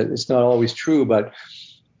statement because it's not always true, but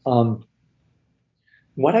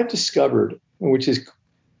what I've discovered, which is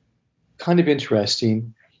kind of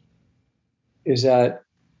interesting is that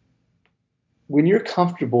when you're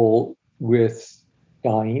comfortable with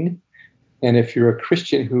dying, and if you're a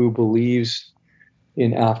Christian who believes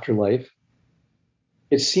in afterlife,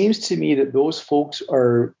 it seems to me that those folks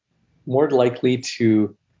are more likely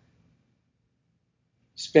to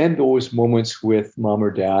spend those moments with mom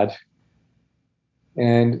or dad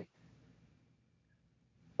and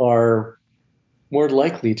are more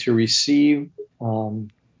likely to receive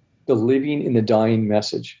the living in the dying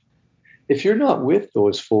message. If you're not with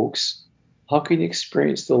those folks, how can you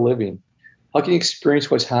experience the living? How can you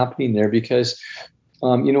experience what's happening there? Because,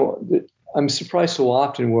 I'm surprised so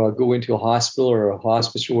often where I'll go into a hospital or a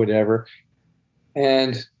hospice or whatever,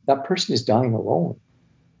 and that person is dying alone.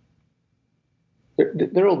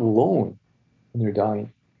 They're alone when they're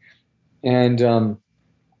dying. And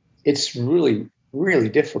it's really, really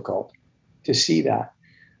difficult to see that.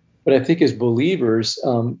 But I think as believers,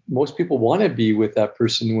 most people want to be with that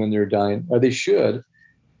person when they're dying, or they should,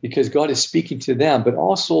 because God is speaking to them, but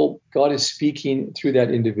also God is speaking through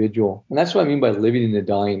that individual. And that's what I mean by living in the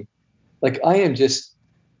dying. Like, I am just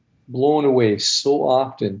blown away so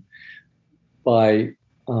often by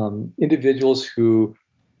individuals who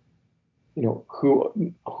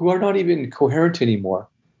are not even coherent anymore,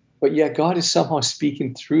 but yet God is somehow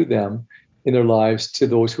speaking through them in their lives to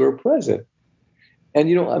those who are present. And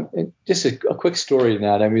just a quick story in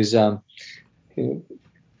that. I was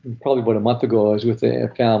probably about a month ago. I was with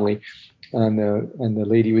a family, and the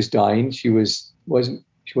lady was dying. She wasn't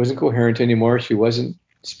coherent anymore. She wasn't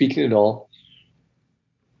speaking at all.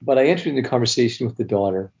 But I entered into conversation with the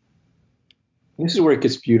daughter. And this is where it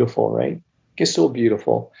gets beautiful, right? It gets so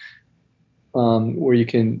beautiful. Where you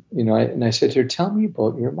can, and I said to her, "Tell me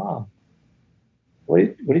about your mom.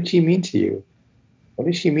 What did she mean to you? What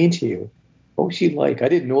did she mean to you? What was she like?" I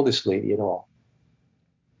didn't know this lady at all.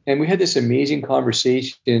 And we had this amazing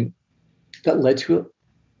conversation that led to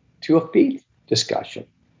a faith discussion.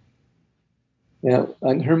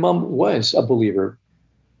 And her mom was a believer,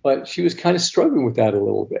 but she was kind of struggling with that a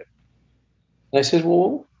little bit. And I said,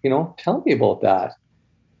 "Well, tell me about that.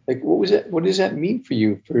 Like, what was it? What does that mean for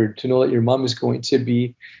you to know that your mom is going to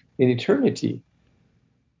be in eternity?"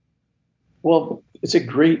 Well, it's a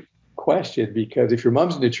great question, because if your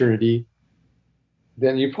mom's in eternity,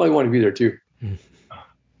 then you probably want to be there too.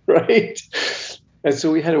 Right? And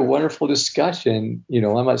so we had a wonderful discussion. I'm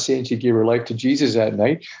not saying she gave her life to Jesus that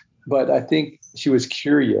night, but I think she was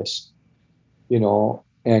curious, and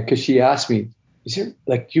because she asked me, "Is there,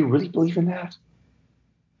 do you really believe in that?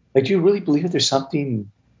 Like, do you really believe that there's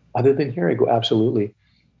something other than here?" I go, "Absolutely."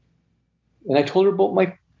 And I told her about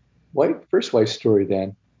my first wife's story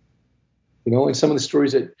then, and some of the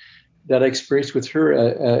stories that I experienced with her,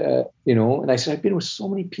 and I said, "I've been with so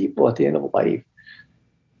many people at the end of life,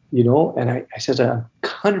 and I said, I'm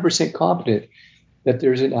 100% confident that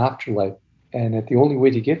there's an afterlife, and that the only way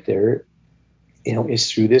to get there,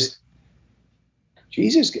 is through this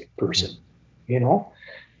Jesus person,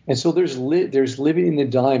 And so there's living in the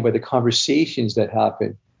dying by the conversations that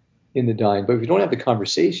happen in the dying. But if you don't have the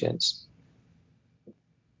conversations,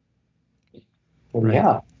 well, right.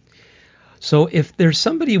 Yeah. So if there's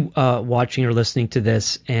somebody watching or listening to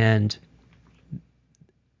this, and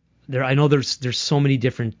I know there's so many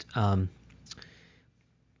different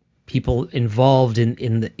people involved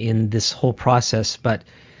in this whole process, but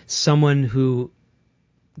someone who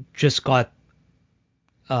just got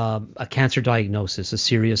a cancer diagnosis, a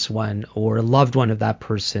serious one, or a loved one of that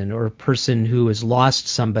person, or a person who has lost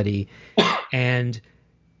somebody, and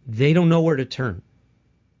they don't know where to turn.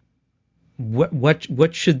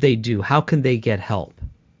 What should they do? How can they get help?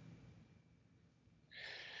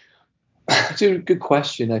 It's a good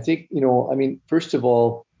question. I think, first of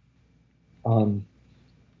all, don't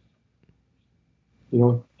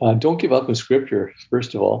give up on Scripture.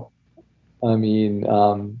 First of all,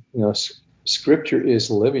 Scripture is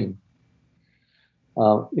living.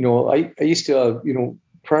 I used to,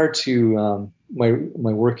 prior to my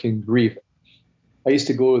work in grief, I used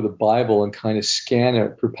to go to the Bible and kind of scan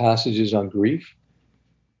it for passages on grief.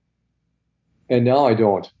 And now I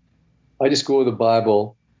don't. I just go to the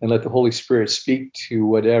Bible and let the Holy Spirit speak to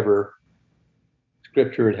whatever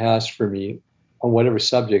Scripture it has for me on whatever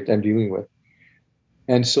subject I'm dealing with.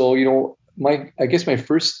 And so, I guess my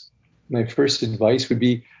first advice would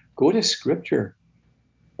be, go to Scripture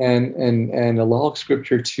and allow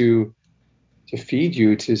Scripture to feed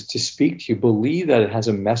you, to speak to you. Believe that it has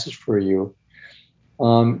a message for you.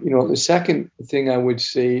 The second thing I would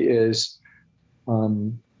say is,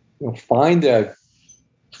 find a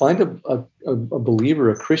believer,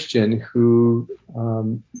 a Christian who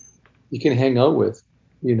you can hang out with.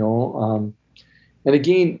 And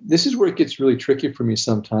again, this is where it gets really tricky for me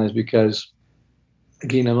sometimes because,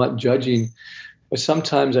 again, I'm not judging, but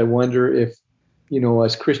sometimes I wonder if,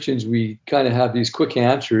 as Christians, we kind of have these quick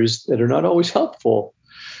answers that are not always helpful,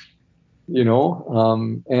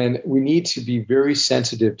 and we need to be very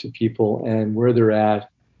sensitive to people and where they're at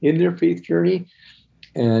in their faith journey.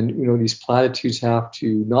 And, these platitudes have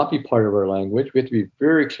to not be part of our language. We have to be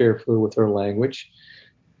very careful with our language.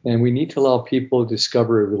 And we need to allow people to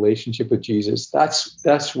discover a relationship with Jesus.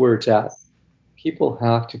 That's where it's at. People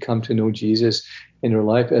have to come to know Jesus in their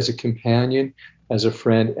life as a companion, as a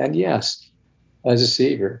friend, and yes, as a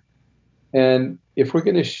savior. And if we're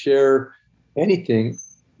going to share anything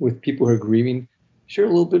with people who are grieving, share a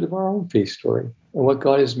little bit of our own faith story and what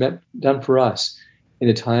God has done for us in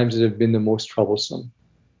the times that have been the most troublesome.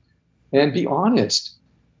 And be honest.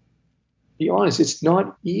 Be honest. It's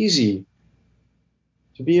not easy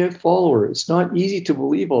to be a follower. It's not easy to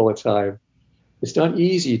believe all the time. It's not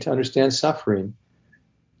easy to understand suffering.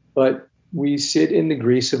 But we sit in the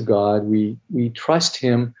grace of God. We trust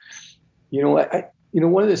Him. One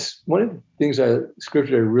of the things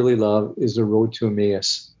scripture I really love is the road to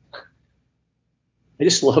Emmaus. I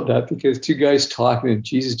just love that because two guys talking and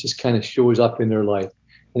Jesus just kind of shows up in their life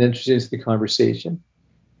and enters into the conversation.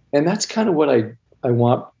 And that's kind of what I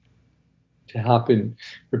want to happen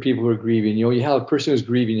for people who are grieving. You have a person who's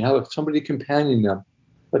grieving, you have somebody companioning them.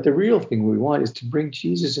 But the real thing we want is to bring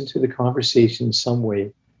Jesus into the conversation in some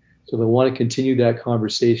way. So they want to continue that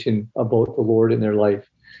conversation about the Lord in their life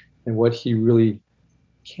and what He really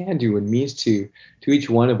can do and means to each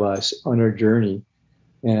one of us on our journey.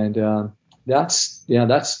 And that's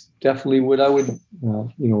definitely what I would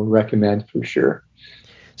recommend for sure.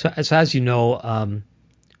 So as you know,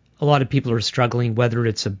 a lot of people are struggling, whether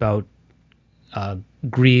it's about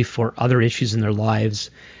grief or other issues in their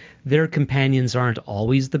lives. Their companions aren't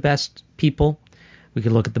always the best people. We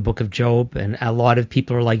could look at the book of Job, and a lot of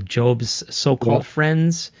people are like Job's so-called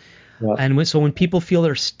friends. Yeah. And so when people feel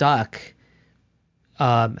they're stuck,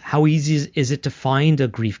 how easy is it to find a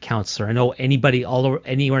grief counselor? I know anybody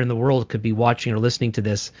anywhere in the world could be watching or listening to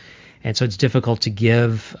this, and so it's difficult to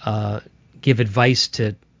give advice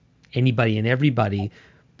to anybody and everybody.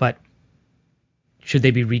 But should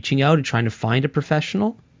they be reaching out and trying to find a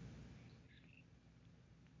professional?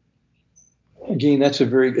 Again, that's a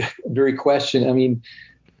very, very question. I mean,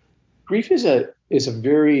 grief is a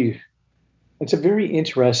very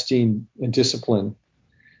interesting discipline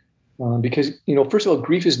because first of all,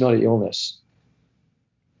 grief is not an illness.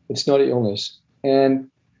 It's not an illness, and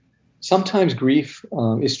sometimes grief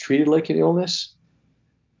is treated like an illness.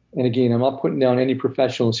 And again, I'm not putting down any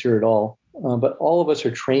professionals here at all, but all of us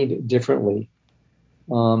are trained differently.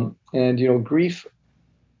 And grief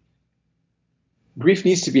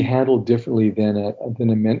needs to be handled differently than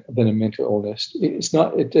a mental illness.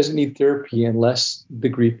 It doesn't need therapy unless the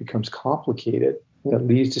grief becomes complicated that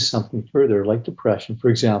leads to something further, like depression, for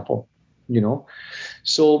example.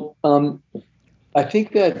 So I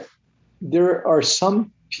think that there are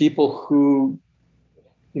some people who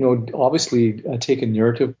obviously take a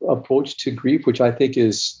narrative approach to grief, which I think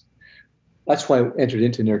that's why I entered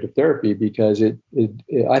into narrative therapy, because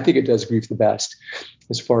I think it does grief the best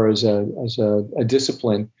as far as a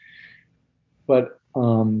discipline. But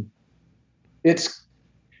it's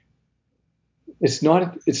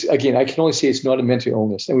again, I can only say it's not a mental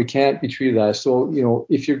illness, and we can't be treated as. So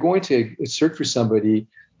if you're going to search for somebody,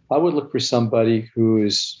 I would look for somebody who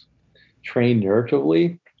is trained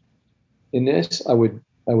narratively in this. I would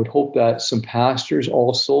hope that some pastors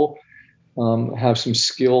also have some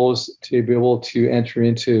skills to be able to enter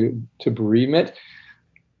into bereavement,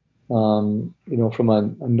 from a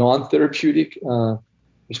non-therapeutic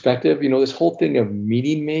perspective. This whole thing of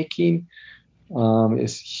meaning making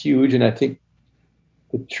is huge, and I think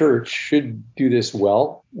the church should do this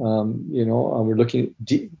well. We're looking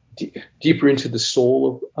deeper into the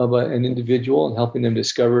soul of an individual and helping them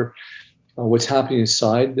discover what's happening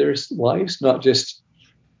inside their lives, not just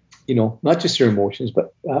their emotions,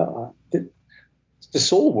 but the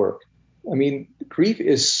soul work. I mean, grief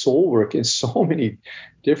is soul work in so many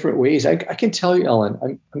different ways. I can tell you,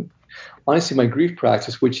 Ellen, I'm honestly, my grief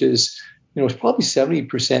practice, which is, it's probably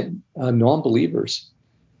 70% non-believers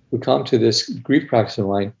who come to this grief practice of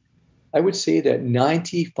mine. I would say that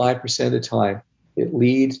 95% of the time it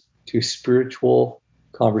leads to spiritual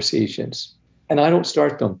conversations. And I don't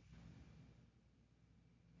start them.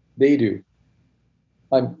 They do.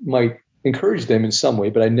 I might encourage them in some way,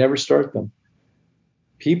 but I never start them.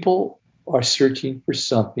 People are searching for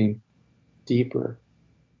something deeper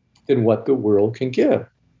than what the world can give.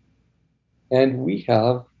 And we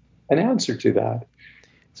have an answer to that.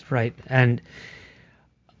 That's right. And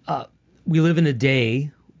we live in a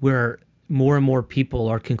day where more and more people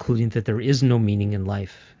are concluding that there is no meaning in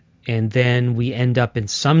life. And then we end up in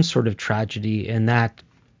some sort of tragedy, and that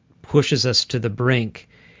pushes us to the brink.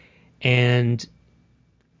 And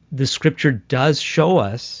the scripture does show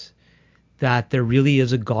us that there really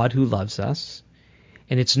is a God who loves us.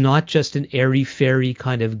 And it's not just an airy-fairy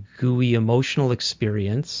kind of gooey emotional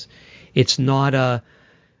experience. It's not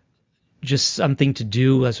just something to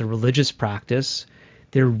do as a religious practice.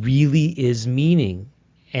 There really is meaning.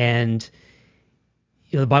 And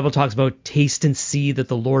the Bible talks about taste and see that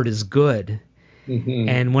the Lord is good. Mm-hmm.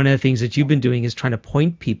 And one of the things that you've been doing is trying to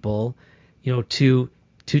point people, to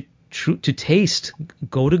taste,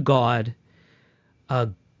 go to God,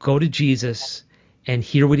 go to Jesus, and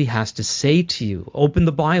hear what he has to say to you. Open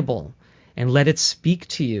the Bible and let it speak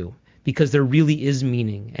to you, because there really is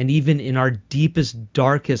meaning. And even in our deepest,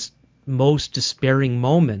 darkest, most despairing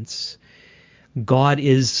moments, God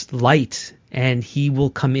is light, and he will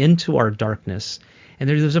come into our darkness. And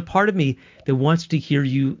there's a part of me that wants to hear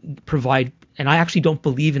you provide, and I actually don't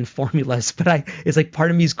believe in formulas, but it's like part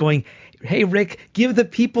of me is going, hey, Rick, give the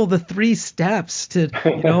people the 3 steps to,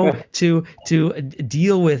 to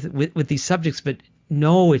deal with these subjects. But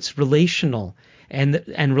no, it's relational, and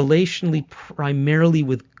relationally primarily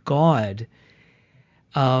with God.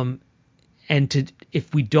 And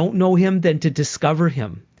if we don't know him, then to discover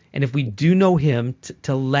him. And if we do know him,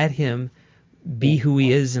 to let him be who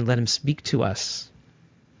he is and let him speak to us.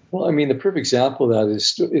 Well, I mean, the perfect example of that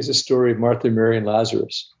is the story of Martha, Mary, and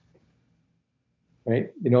Lazarus, right?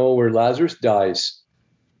 Where Lazarus dies.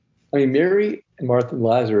 I mean, Mary and Martha and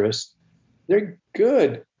Lazarus, they're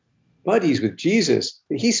good buddies with Jesus.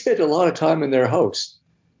 He spent a lot of time in their house,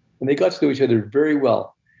 and they got to know each other very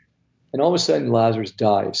well. And all of a sudden, Lazarus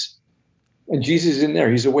dies. And Jesus is in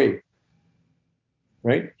there. He's away,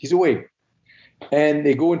 right? He's away. And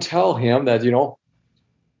they go and tell him that,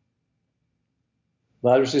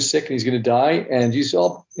 Lazarus is sick and he's going to die. And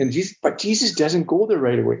but Jesus doesn't go there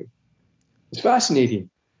right away. It's fascinating.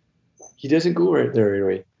 He doesn't go right there right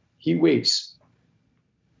away. He waits.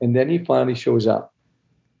 And then he finally shows up.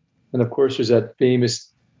 And of course, there's that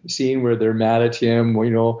famous scene where they're mad at him.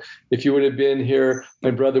 Well, if you would have been here, my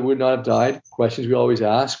brother would not have died. Questions we always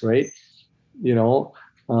ask, right?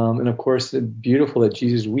 And of course, it's beautiful that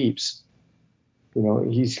Jesus weeps.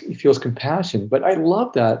 He feels compassion. But I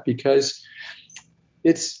love that because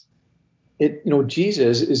Jesus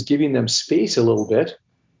is giving them space a little bit,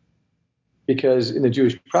 because in the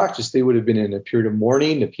Jewish practice, they would have been in a period of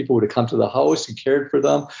mourning. The people would have come to the house and cared for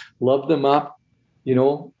them, loved them up,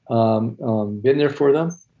 been there for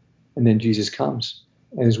them. And then Jesus comes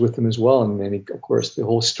and is with them as well. And then, of course, the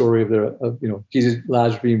whole story of Jesus,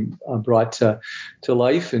 Lazarus being brought to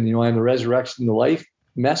life, and I am the resurrection and the life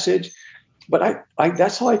message. But I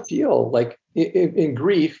that's how I feel. Like in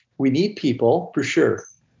grief, we need people for sure.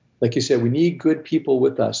 Like you said, we need good people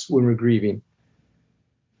with us when we're grieving.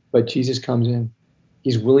 But Jesus comes in.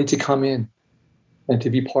 He's willing to come in and to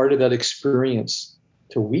be part of that experience,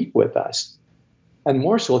 to weep with us, and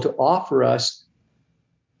more so to offer us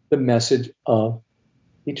the message of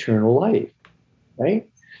eternal life, right?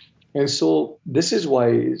 And so this is why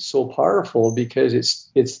it's so powerful, because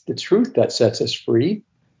it's the truth that sets us free.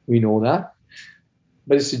 We know that.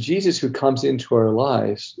 But it's the Jesus who comes into our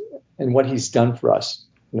lives and what he's done for us,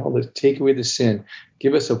 to take away the sin,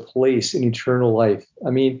 give us a place in eternal life. I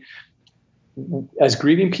mean, as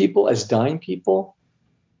grieving people, as dying people,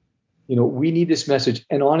 we need this message.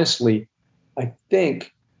 And honestly, I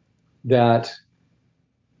think that's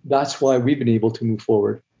why we've been able to move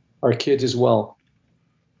forward, our kids as well,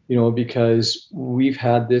 because we've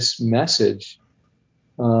had this message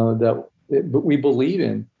that we believe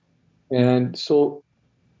in. And so,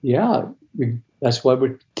 that's why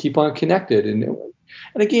we keep on connected. And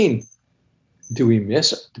again, do we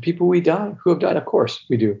miss the people who have died? Of course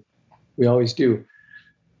we do. We always do.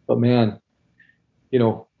 But man,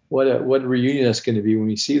 what a reunion that's going to be when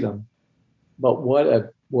we see them. But what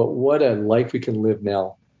a life we can live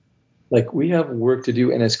now. Like, we have work to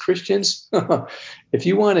do. And as Christians, if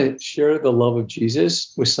you want to share the love of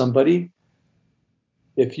Jesus with somebody,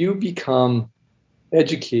 if you become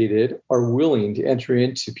educated or willing to enter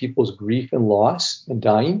into people's grief and loss and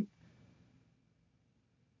dying,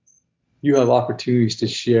 you have opportunities to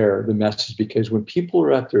share the message. Because when people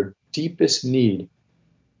are at their deepest need,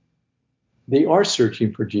 they are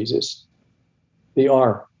searching for Jesus. They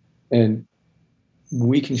are. And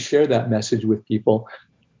we can share that message with people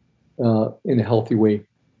in a healthy way.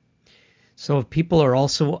 So if people are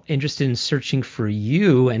also interested in searching for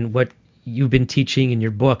you and what you've been teaching in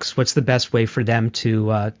your books, what's the best way for them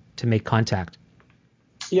to make contact?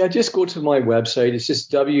 Yeah, just go to my website. It's just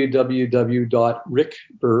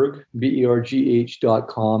www.rickberg,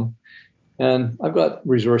 bergh.com. And I've got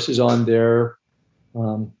resources on there.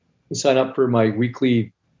 You sign up for my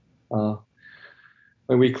weekly blog.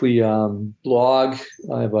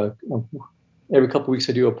 I have every couple of weeks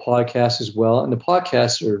I do a podcast as well. And the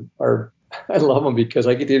podcasts are I love them because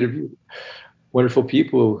I get to interview wonderful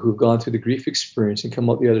people who've gone through the grief experience and come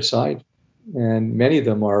out the other side. And many of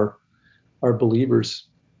them are believers.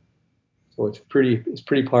 So it's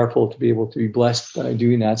pretty powerful to be able to be blessed by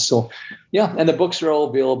doing that. So yeah, and the books are all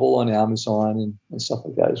available on Amazon and stuff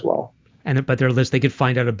like that as well. But they could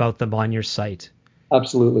find out about them on your site.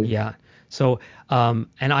 Absolutely. Yeah. So and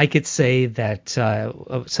I could say that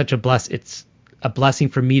it's a blessing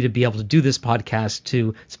for me to be able to do this podcast,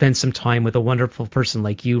 to spend some time with a wonderful person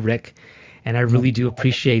like you, Rick. And I really do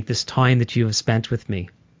appreciate this time that you have spent with me.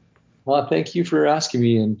 Well, thank you for asking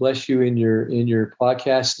me, and bless you in your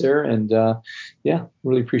podcast there. And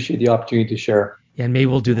really appreciate the opportunity to share. Yeah, and maybe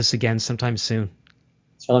we'll do this again sometime soon.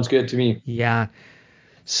 Sounds good to me. Yeah.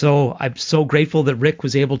 So I'm so grateful that Rick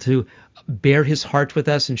was able to bare his heart with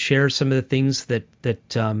us and share some of the things that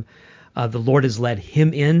the Lord has led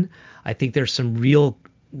him in. I think there's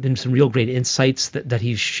been some real great insights that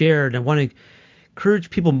he's shared. And I want to encourage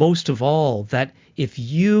people most of all that if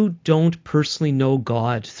you don't personally know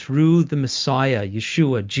God through the Messiah,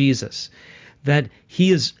 Yeshua, Jesus, that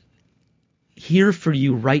he is here for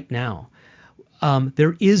you right now.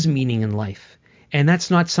 There is meaning in life. And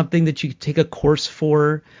that's not something that you take a course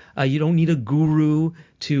for. You don't need a guru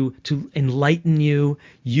to enlighten you.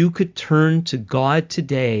 You could turn to God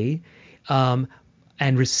today and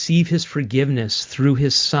receive his forgiveness through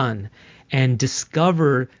his Son and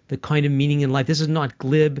discover the kind of meaning in life. This is not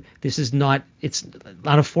glib. It's not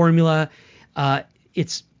a formula.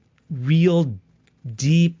 It's real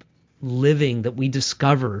deep living that we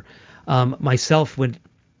discover. Myself, when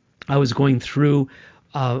I was going through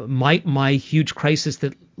my huge crisis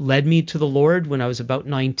that led me to the Lord when I was about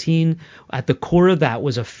 19, at the core of that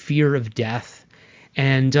was a fear of death.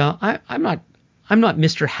 And I'm not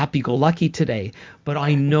Mr. Happy-Go-Lucky today, but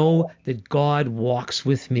I know that God walks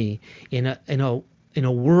with me in a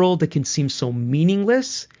world that can seem so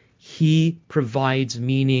meaningless. He provides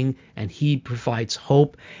meaning and he provides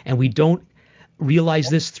hope, and we don't realize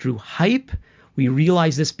this through hype. We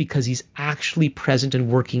realize this because he's actually present and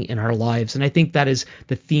working in our lives. And I think that is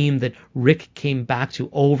the theme that Rick came back to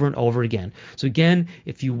over and over again. So again,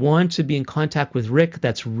 if you want to be in contact with Rick,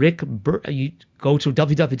 that's Rick. You go to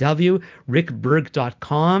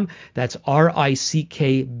www.rickbergh.com. That's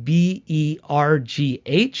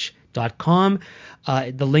RickBergh.com.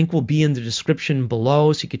 The link will be in the description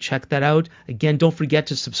below, so you can check that out. Again, don't forget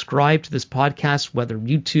to subscribe to this podcast, whether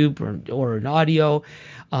YouTube or an audio.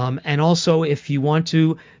 And also, if you want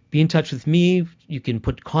to be in touch with me, you can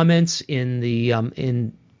put comments in the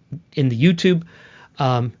YouTube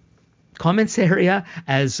comments area,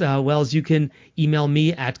 as well as you can email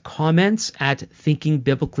me at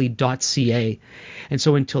comments@thinkingbiblically.ca. And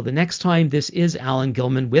so until the next time, this is Alan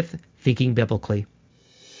Gilman with Thinking Biblically.